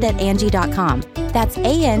started at Angie.com. That's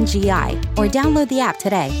ANGI, or download the app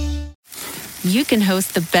today. You can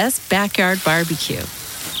host the best backyard barbecue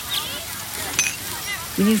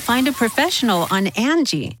when you find a professional on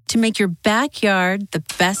Angie to make your backyard the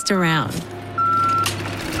best around.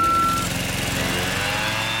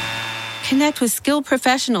 Connect with skilled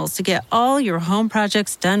professionals to get all your home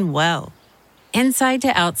projects done well. Inside to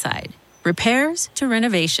outside, repairs to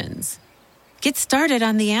renovations. Get started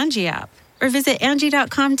on the Angie app or visit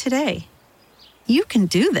Angie.com today. You can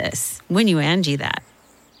do this when you Angie that.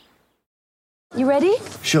 You ready?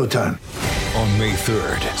 Showtime. On May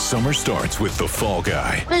 3rd, summer starts with The Fall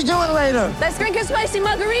Guy. Let's do it later. Let's drink a spicy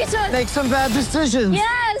margarita. Make some bad decisions.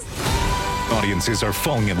 Yes! Audiences are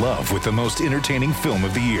falling in love with the most entertaining film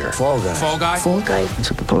of the year. Fall Guy. Fall Guy? Fall Guy.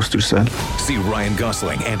 That's what the poster said. See Ryan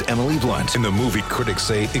Gosling and Emily Blunt in the movie critics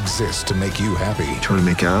say exists to make you happy. Trying to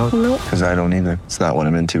make it out? Nope. Because I don't either. It's not what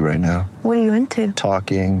I'm into right now. What are you into?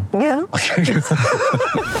 Talking. Yeah.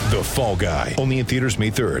 The Fall Guy. Only in theaters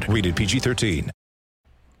May 3rd. Rated PG-13.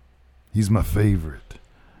 He's my favorite.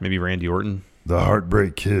 Maybe Randy Orton. The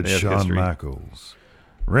Heartbreak Kid, They have Shawn history. Michaels.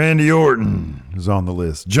 Randy Orton is on the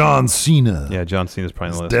list. John Cena. Yeah, John Cena's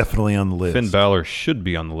probably on the list. Definitely on the list. Finn Balor should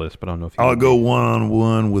be on the list, but I don't know if he I'll will go be.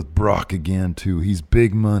 one-on-one with Brock again, too. He's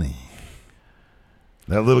big money.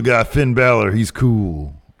 That little guy, Finn Balor, he's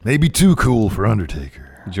cool. Maybe too cool for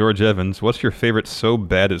Undertaker. George Evans, what's your favorite so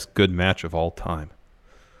bad it's good match of all time?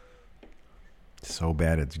 So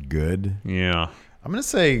bad it's good? Yeah. I'm going to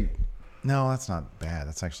say, no, that's not bad.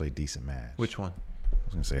 That's actually a decent match. Which one?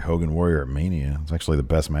 I was going to say Hogan Warrior at Mania. It's actually the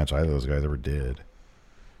best match either of those guys ever did.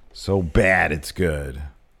 So bad it's good.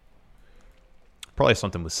 Probably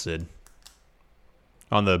something with Sid.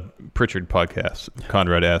 On the Pritchard podcast,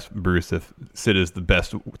 Conrad asked Bruce if Sid is the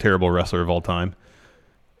best terrible wrestler of all time.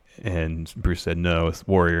 And Bruce said, no, it's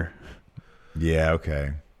Warrior. Yeah,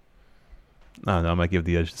 okay. I don't know. I might give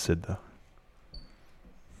the edge to Sid, though.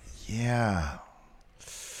 Yeah.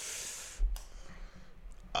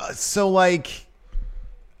 So, like...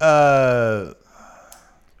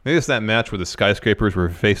 Maybe it's that match where the skyscrapers were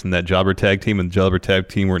facing that jobber tag team, and the jobber tag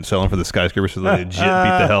team weren't selling for the skyscrapers, so they legit beat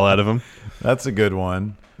the hell out of them. That's a good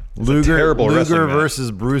one. It's Luger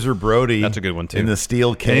versus Bruiser Brody. That's a good one, too. In the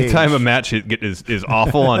steel cage. Anytime a match is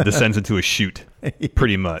awful and descends into a shoot,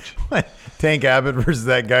 pretty much. Tank Abbott versus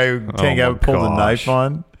that guy who Tank Abbott pulled a knife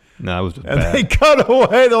on. No, it was just and bad. They cut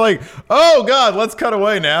away. They're like, oh, God, let's cut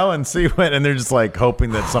away now and see when. And they're just like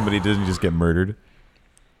hoping that somebody doesn't just get murdered.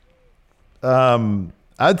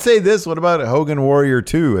 I'd say this. What about Hogan Warrior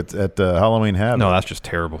 2 at Halloween Havoc? No, that's just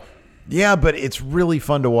terrible. Yeah, but it's really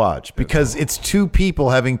fun to watch because it's two people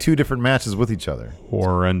having two different matches with each other.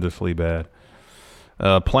 Horrendously bad.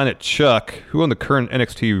 Planet Chuck, who on the current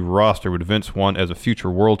NXT roster would Vince want as a future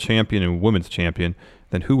world champion and women's champion?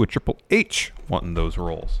 Then who would Triple H want in those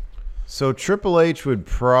roles? So Triple H would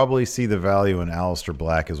probably see the value in Aleister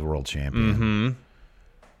Black as world champion. Mm-hmm.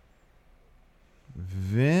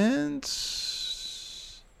 Vince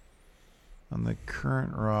on the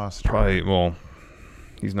current roster. Probably, well,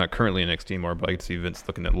 he's not currently in NXT anymore, but I could see Vince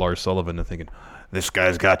looking at Lars Sullivan and thinking, this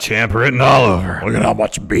guy's got champ written all over. Look at how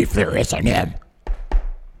much beef there is on him.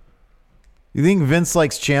 You think Vince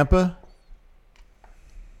likes Ciampa?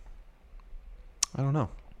 I don't know.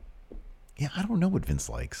 Yeah, I don't know what Vince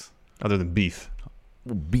likes. Other than beef.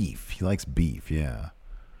 Well, beef. He likes beef, yeah.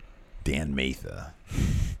 Dan Matha.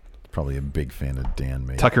 Probably a big fan of Dan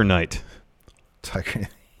Matha. Tucker Knight. Tucker.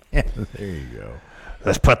 Yeah, there you go.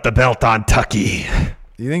 Let's put the belt on Tucky.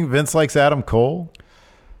 Do you think Vince likes Adam Cole?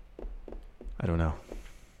 I don't know.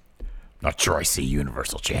 Not sure I see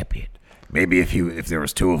Universal Champion. Maybe if there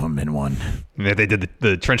was two of them in one. Maybe they did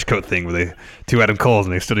the trench coat thing where they two Adam Coles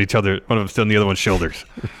and they stood each other. One of them stood on the other one's shoulders.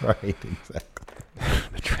 Right, exactly.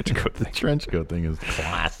 The trench coat thing. The trench coat thing is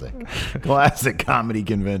classic. Classic comedy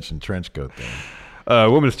convention trench coat thing.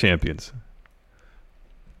 Women's champions.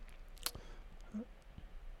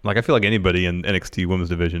 Like, I feel like anybody in NXT women's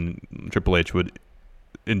division, Triple H would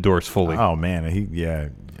endorse fully. Oh man,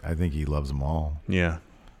 I think he loves them all. Yeah.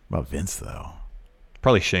 About Vince though?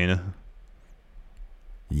 Probably Shayna.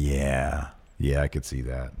 Yeah, I could see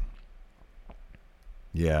that.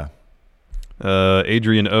 Yeah.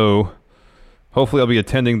 Adrian O. Hopefully I'll be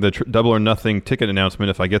attending the Double or Nothing ticket announcement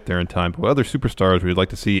if I get there in time. But what other superstars we'd like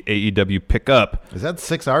to see AEW pick up? Is that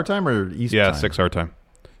 6 our time or Eastern time? Yeah, 6 our time.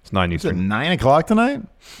 It's 9 Eastern. Is it 9 o'clock tonight?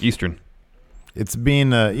 Eastern. It's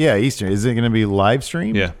being, Eastern. Is it going to be live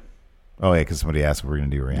streamed? Yeah. Oh, yeah, because somebody asked if we're going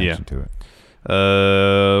to do a reaction to it.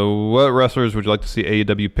 What wrestlers would you like to see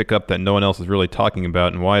AEW pick up that no one else is really talking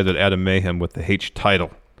about, and why is it Adam Mayhem with the H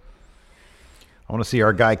title? I want to see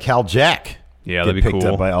our guy Cal Jack that'd be picked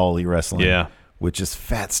cool. up by All Elite Wrestling. Yeah. With just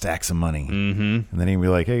fat stacks of money. Mm-hmm. And then he'll be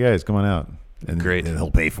like, hey, guys, come on out. And Great. And he'll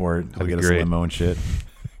pay for it. He'll That'd get be us a great. limo and shit.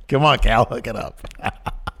 Come on, Cal, hook it up.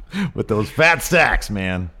 With those fat stacks,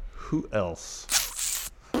 man. Who else?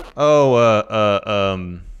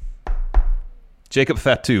 Oh, Jacob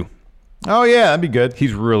Fatu. Oh, yeah, that'd be good.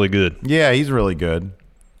 He's really good. Yeah, he's really good.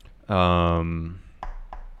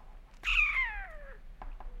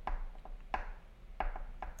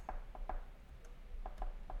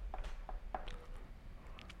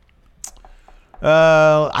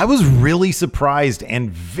 I was really surprised and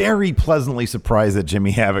very pleasantly surprised that Jimmy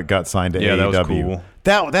Havoc got signed to AEW. That was cool.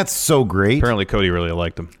 That's so great. Apparently Cody really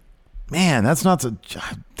liked him. Man, that's awesome.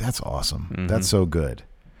 Mm-hmm. That's so good.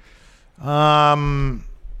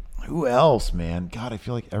 Who else, man? God, I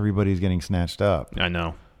feel like everybody's getting snatched up. I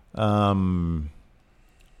know.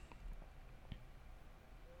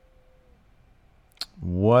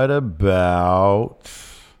 What about...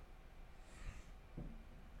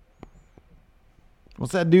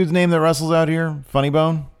 What's that dude's name that wrestles out here? Funny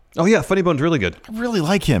Bone? Oh, yeah, Funny Bone's really good. I really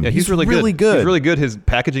like him. Yeah, he's really good. He's really good. His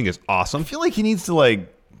packaging is awesome. I feel like he needs to,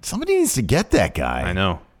 somebody needs to get that guy. I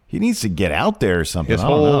know. He needs to get out there or something. His I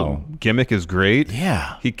don't whole know. gimmick is great.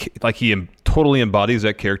 Yeah. He totally embodies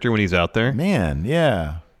that character when he's out there. Man,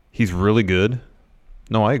 yeah. He's really good.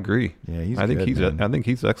 No, I agree. Yeah, he's I think good, I think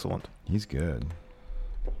he's excellent. He's good.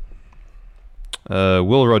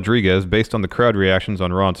 Will Rodriguez, based on the crowd reactions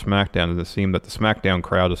on Raw and SmackDown, does it seem that the SmackDown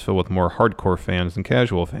crowd is filled with more hardcore fans than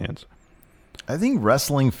casual fans? I think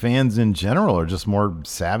wrestling fans in general are just more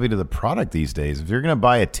savvy to the product these days. If you're going to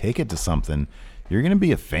buy a ticket to something, you're going to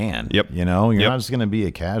be a fan. Yep. You're not just going to be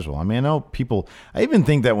a casual. I mean, I know people, I even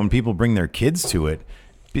think that when people bring their kids to it,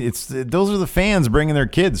 those are the fans bringing their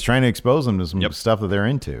kids, trying to expose them to some stuff that they're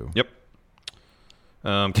into. Yep.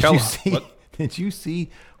 Did you see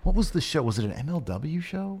What was the show? Was it an MLW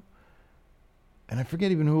show? And I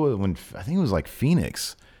forget even who. When I think it was like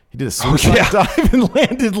Phoenix. He did a suicide dive and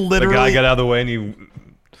landed literally. The guy got out of the way and he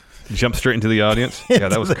jumped straight into the audience. Yeah,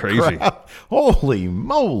 that was crazy. Crowd. Holy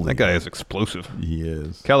moly! That guy is explosive. He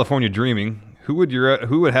is. California Dreaming. Who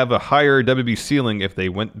would have a higher WB ceiling if they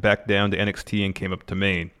went back down to NXT and came up to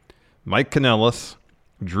Maine? Mike Kanellis,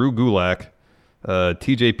 Drew Gulak,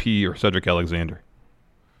 TJP, or Cedric Alexander?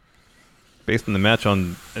 Based on the match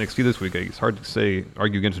on NXT this week, it's hard to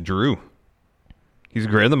argue against Drew. He's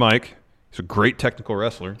great on the mic. He's a great technical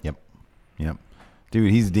wrestler. Yep.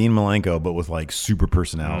 Dude, he's Dean Malenko, but with like super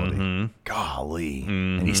personality. Mm-hmm. Golly.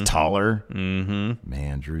 Mm-hmm. And he's taller. Mm-hmm.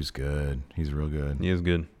 Man, Drew's good. He's real good. He is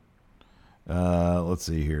good. Let's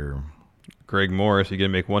see here. Greg Morris, you got to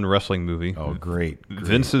make one wrestling movie. Oh, great.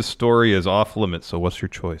 Vince's story is off limits, so what's your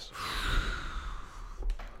choice?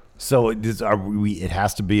 So it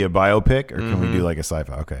has to be a biopic, or can we do like a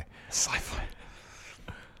sci-fi? Okay. Sci-fi.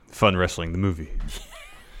 Fun Wrestling, the movie.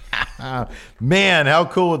 Man, how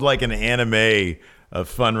cool would like an anime of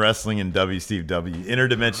Fun Wrestling and WCW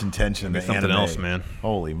Interdimension Tension? That'd be something else, man.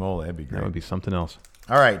 Holy moly, that'd be great. That would be something else.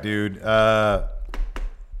 All right, dude.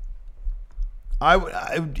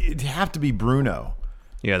 It'd have to be Bruno.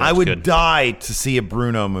 Yeah, that's I would good. die to see a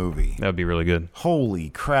Bruno movie. That would be really good. Holy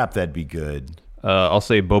crap, that'd be good. I'll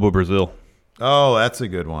say Bobo Brazil. Oh, that's a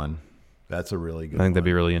good one. That's a really good one. I think that'd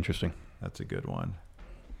be really interesting. That's a good one.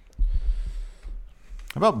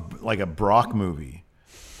 How about like a Brock movie?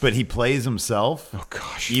 But he plays himself? Oh,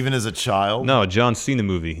 gosh. Even as a child? No, a John Cena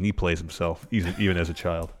movie, and he plays himself, even as a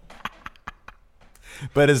child.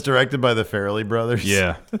 But it's directed by the Farrelly brothers?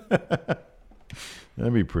 Yeah.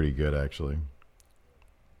 That'd be pretty good, actually.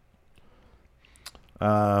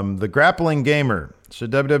 The Grappling Gamer.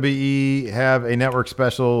 Should WWE have a network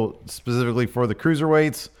special specifically for the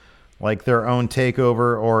cruiserweights, like their own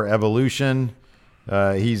takeover or evolution?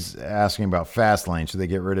 He's asking about Fastlane. Should they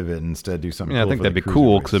get rid of it and instead do something? Yeah, cool I think for that'd the be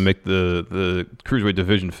cool cruiserweights? because it'd make the cruiserweight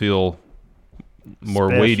division feel more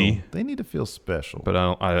Special. weighty. They need to feel special. But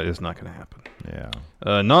it's not going to happen. Yeah.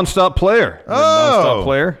 Nonstop Player. Oh! Nonstop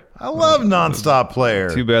Player. I love Nonstop Player.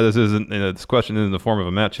 Too bad this question isn't in the form of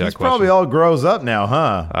a Matt Chat He's question. probably all grows up now,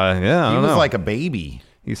 huh? Yeah, I he don't was know. like a baby.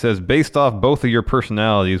 He says, based off both of your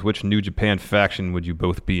personalities, which New Japan faction would you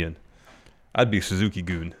both be in? I'd be Suzuki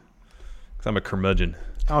Gun, because I'm a curmudgeon.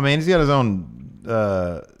 Oh man, he's got his own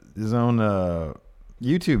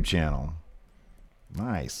YouTube channel.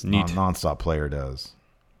 Nice. Neat. Nonstop Player does.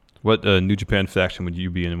 What New Japan faction would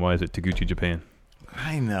you be in, and why is it Taguchi Japan?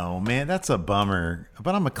 I know, man. That's a bummer.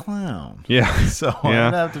 But I'm a clown. Yeah. So Yeah.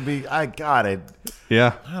 I'd have to be. I got it.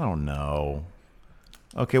 Yeah. I don't know.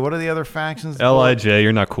 Okay, what are the other factions? LIJ,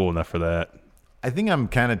 you're not cool enough for that. I think I'm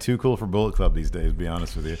kind of too cool for Bullet Club these days, to be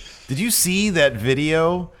honest with you. Did you see that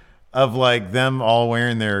video of like them all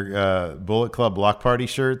wearing their Bullet Club Block Party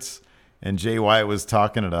shirts, and Jay White was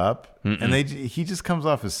talking it up? Mm-mm. And he just comes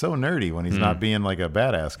off as so nerdy when he's not being like a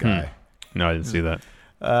badass guy. No, I didn't see that.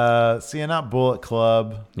 See, you're not Bullet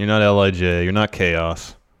Club. You're not LIJ. You're not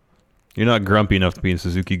Chaos. You're not grumpy enough to be in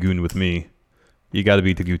Suzuki Gun with me. You got to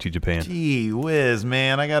be Taguchi Japan. Gee whiz,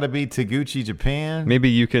 man. I got to be Taguchi Japan. Maybe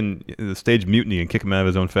you can stage mutiny and kick him out of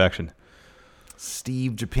his own faction.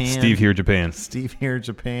 Steve Japan. Steve here, Japan. Steve here,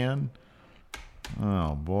 Japan.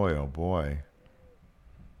 Oh, boy. Oh, boy.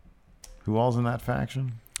 Who all's in that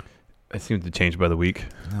faction? It seems to change by the week.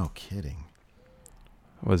 No kidding.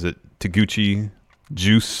 Was it Taguchi,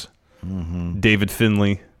 Juice, David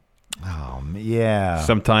Finlay? Oh, yeah.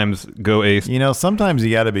 Sometimes Go Ace. You know, sometimes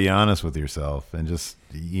you got to be honest with yourself and just,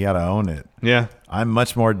 you got to own it. Yeah. I'm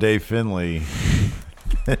much more Dave Finlay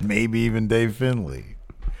than maybe even Dave Finlay.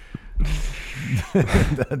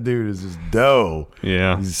 That dude is just dough.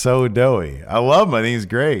 Yeah. He's so doughy. I love him. I think he's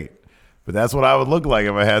great. But that's what I would look like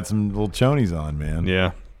if I had some little chonies on, man.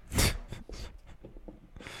 Yeah.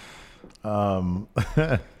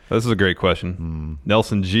 This is a great question.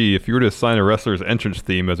 Nelson G, if you were to assign a wrestler's entrance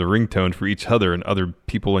theme as a ringtone for each other and other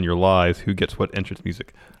people in your lives, who gets what entrance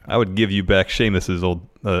music? I would give you back Sheamus's old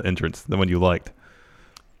entrance, the one you liked.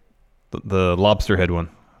 The lobster head one.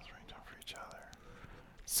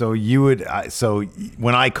 So you would, so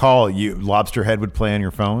when I call you, Lobster Head would play on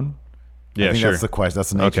your phone? Yeah, I think sure. that's the question.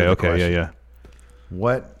 That's the nature of the question. Yeah.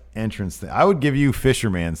 What entrance thing? I would give you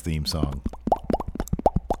Fisherman's theme song.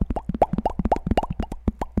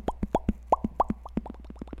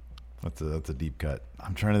 That's a deep cut.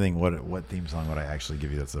 I'm trying to think what theme song would I actually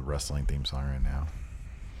give you that's a wrestling theme song right now.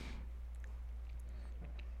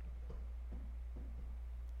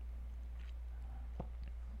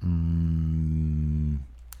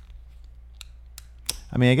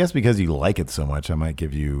 I mean, I guess because you like it so much, I might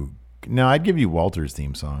give you... No, I'd give you Walter's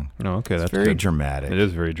theme song. Oh, okay. It's That's very good. dramatic. It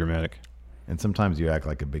is very dramatic. And sometimes you act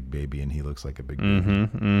like a big baby, and he looks like a big baby.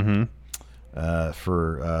 Mm-hmm.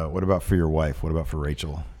 What about for your wife? What about for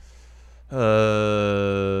Rachel?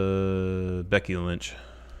 Becky Lynch.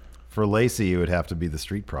 For Lacey, it would have to be the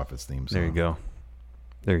Street Profits theme song. There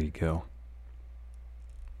you go.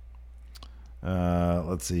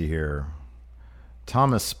 Let's see here.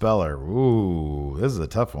 Thomas Speller. Ooh, this is a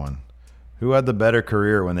tough one. Who had the better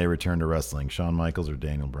career when they returned to wrestling, Shawn Michaels or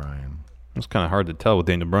Daniel Bryan? It's kind of hard to tell with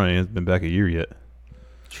Daniel Bryan. He hasn't been back a year yet.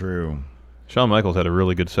 True. Shawn Michaels had a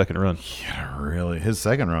really good second run. Yeah, really. His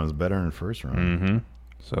second run was better than the first run. Mm-hmm.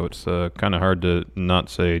 So it's kind of hard to not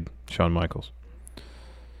say Shawn Michaels.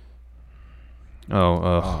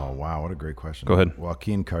 Oh, wow. What a great question. Go ahead.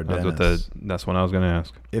 Joaquin Cardenas. That's what I was going to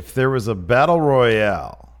ask. If there was a battle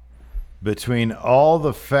royale between all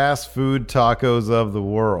the fast food tacos of the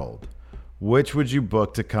world, which would you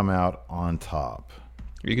book to come out on top?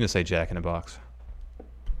 Are you going to say Jack in the Box?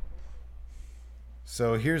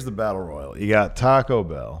 So here's the battle royal. You got Taco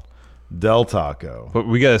Bell, Del Taco. But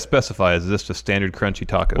we got to specify, is this just standard crunchy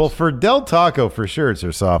tacos? Well, for Del Taco, for sure, it's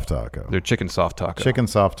their soft taco. They're chicken soft taco. Chicken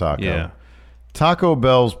soft taco. Yeah. Taco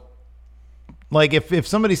Bell's, like, if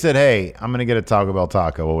somebody said, hey, I'm going to get a Taco Bell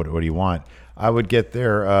taco, what do you want? I would get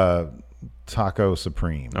their Taco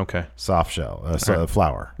Supreme. Okay. Soft shell, Right.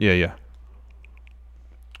 flour. Yeah.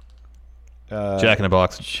 Jack in the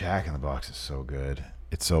Box. Jack in the Box is so good.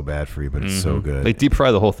 It's so bad for you, but it's so good. They deep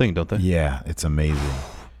fry the whole thing, don't they? Yeah, it's amazing.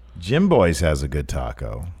 Jim Boy's has a good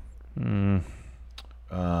taco.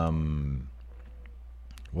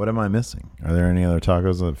 What am I missing? Are there any other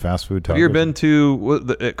tacos, fast food tacos? Have you ever been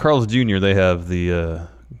to at Carl's Jr.? They have the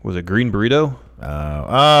was it green burrito?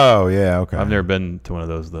 Oh yeah, okay. I've never been to one of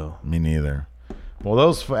those though. Me neither. Well,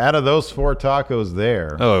 out of those 4 tacos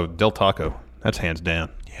there. Oh, Del Taco. That's hands down.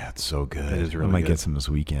 Yeah, it's so good. It is really I might good. get some this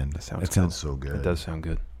weekend. It sounds so good. It does sound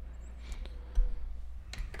good.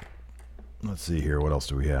 Let's see here. What else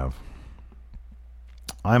do we have?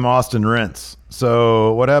 I'm Austin Rentz.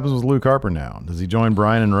 So what happens with Luke Harper now? Does he join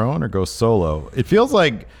Brian and Rowan or go solo? It feels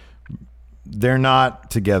like they're not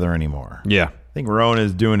together anymore. Yeah. I think Rowan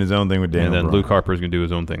is doing his own thing with Daniel And then Bryan. Luke Harper is going to do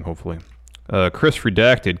his own thing, hopefully. Chris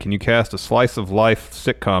Redacted, can you cast a slice of life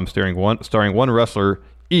sitcom starring one wrestler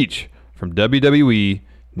each from WWE,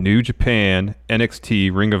 New Japan,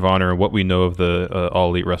 NXT, Ring of Honor, and what we know of the All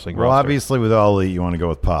Elite Wrestling Well, roster? obviously with All Elite, you want to go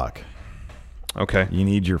with Pac. Okay. You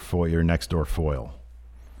need your next door foil.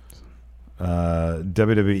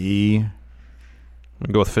 WWE.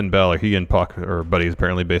 Go with Finn Balor. He and Pac are buddies,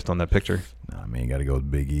 apparently, based on that picture. Nah, man, you got to go with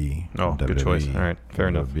Big E. Oh, good choice. All right, fair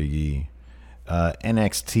enough. Big E.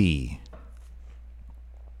 NXT.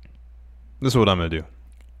 This is what I'm going to do.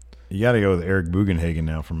 You got to go with Eric Bugenhagen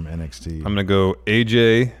now from NXT. I'm going to go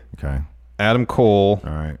AJ. Okay. Adam Cole. All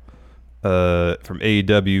right. From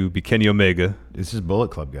AEW, be Kenny Omega. This is Bullet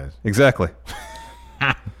Club, guys. Exactly.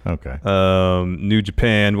 Okay. New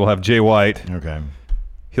Japan, we'll have Jay White. Okay.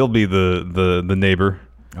 He'll be the neighbor.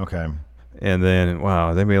 Okay. And then, wow,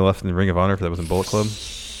 is anybody left in the Ring of Honor if that was in Bullet Club?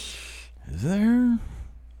 Is there?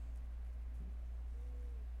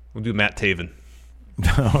 We'll do Matt Taven.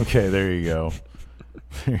 Okay, there you go.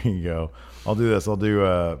 There you go. I'll do this. I'll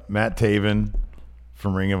do Matt Taven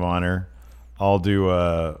from Ring of Honor. I'll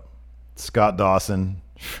do Scott Dawson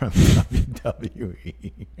from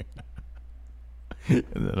WWE. And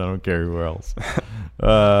then I don't care who else.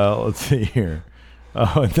 Let's see here.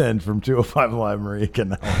 Oh, and then from 205 Live, Maria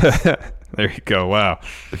Kanellis. There you go. Wow.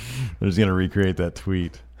 They're just going to recreate that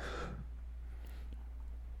tweet.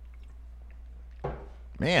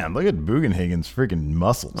 Man, look at Bugenhagen's freaking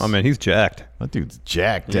muscles. Oh, man, he's jacked. That dude's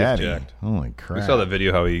jacked, He is daddy. jacked. Holy crap. We saw that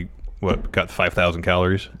video how he, got 5,000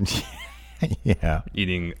 calories? Yeah.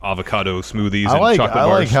 Eating avocado smoothies and chocolate bars. I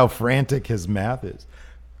like how frantic his math is.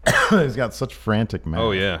 He's got such frantic math.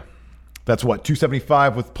 Oh, yeah. That's what,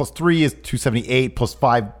 275 with plus 3 is 278 plus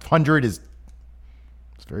 500 is...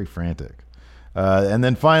 It's very frantic. And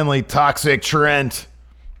then finally, Toxic Trent.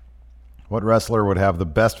 What wrestler would have the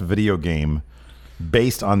best video game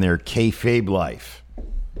based on their kayfabe life?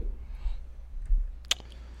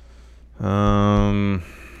 Isn't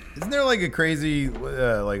there like a crazy,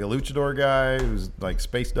 like a luchador guy who's like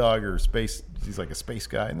Space Dog or Space... He's like a space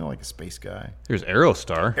guy. Isn't there like a space guy? There's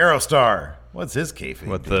Aerostar. Aerostar. What's his kayfabe?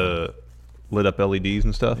 With the lit up LEDs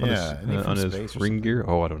and stuff Yeah, isn't he on from his space or ring gear?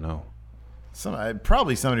 Oh, I don't know.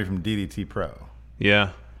 Probably somebody from DDT Pro.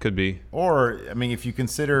 Yeah. Could be. Or, I mean, if you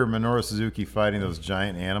consider Minoru Suzuki fighting those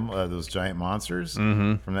giant those giant monsters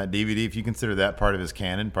from that DVD, if you consider that part of his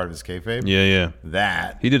canon, part of his kayfabe,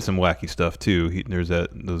 that he did some wacky stuff too. There's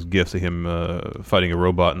those gifs of him fighting a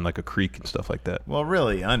robot in like a creek and stuff like that. Well,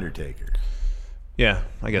 really, Undertaker. Yeah,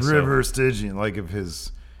 I guess River Stygian, like if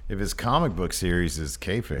his comic book series is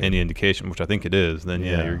kayfabe, any indication, which I think it is, then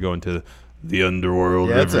you're going to the underworld.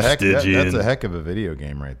 Yeah, River Stygian. that's a heck of a video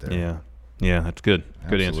game right there. Yeah, that's good.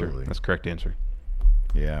 Good Absolutely. answer. That's the correct answer.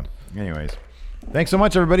 Yeah. Anyways, thanks so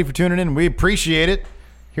much, everybody, for tuning in. We appreciate it.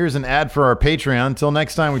 Here's an ad for our Patreon. Until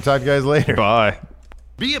next time, we talk to you guys later. Bye.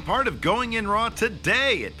 Be a part of Going In Raw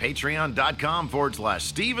today at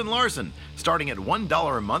patreon.com/Steven Larson. Starting at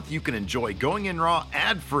 $1 a month, you can enjoy Going In Raw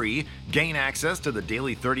ad-free, gain access to the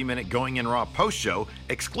daily 30-minute Going In Raw post show,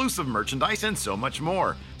 exclusive merchandise, and so much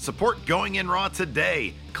more. Support Going In Raw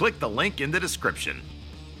today. Click the link in the description.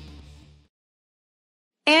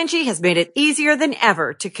 Angie has made it easier than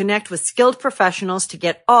ever to connect with skilled professionals to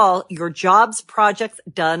get all your jobs projects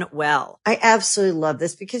done well. I absolutely love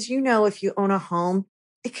this because, if you own a home,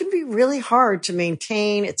 it can be really hard to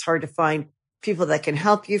maintain. It's hard to find people that can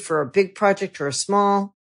help you for a big project or a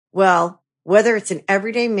small. Well, whether it's in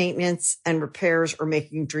everyday maintenance and repairs or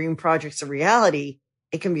making dream projects a reality,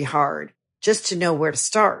 it can be hard just to know where to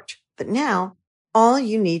start. But now all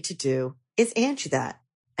you need to do is Angie that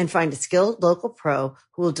and find a skilled local pro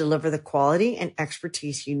who will deliver the quality and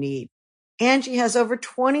expertise you need. Angie has over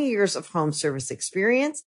 20 years of home service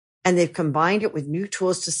experience, and they've combined it with new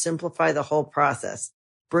tools to simplify the whole process.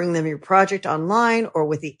 Bring them your project online or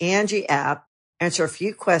with the Angie app, answer a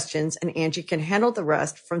few questions, and Angie can handle the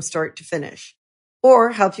rest from start to finish. Or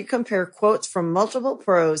help you compare quotes from multiple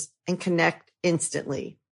pros and connect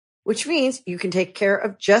instantly, which means you can take care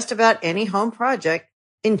of just about any home project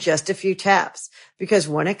in just a few taps. Because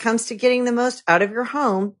when it comes to getting the most out of your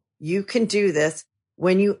home, you can do this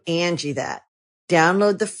when you Angie that.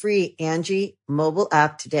 Download the free Angie mobile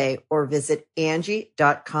app today or visit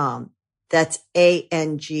Angie.com. That's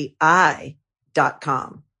ANGI.com.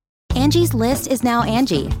 Angie's List is now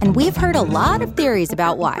Angie, and we've heard a lot of theories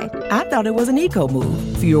about why. I thought it was an eco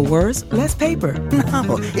move. Fewer words, less paper.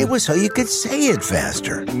 No, it was so you could say it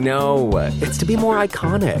faster. No, it's to be more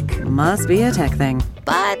iconic. Must be a tech thing.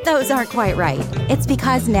 But those aren't quite right. It's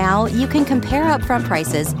because now you can compare upfront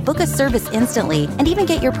prices, book a service instantly, and even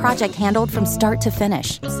get your project handled from start to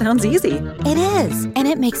finish. Sounds easy. It is, and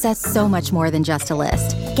it makes us so much more than just a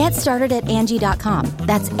list. Get started at Angie.com.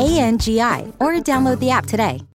 That's ANGI, or download the app today.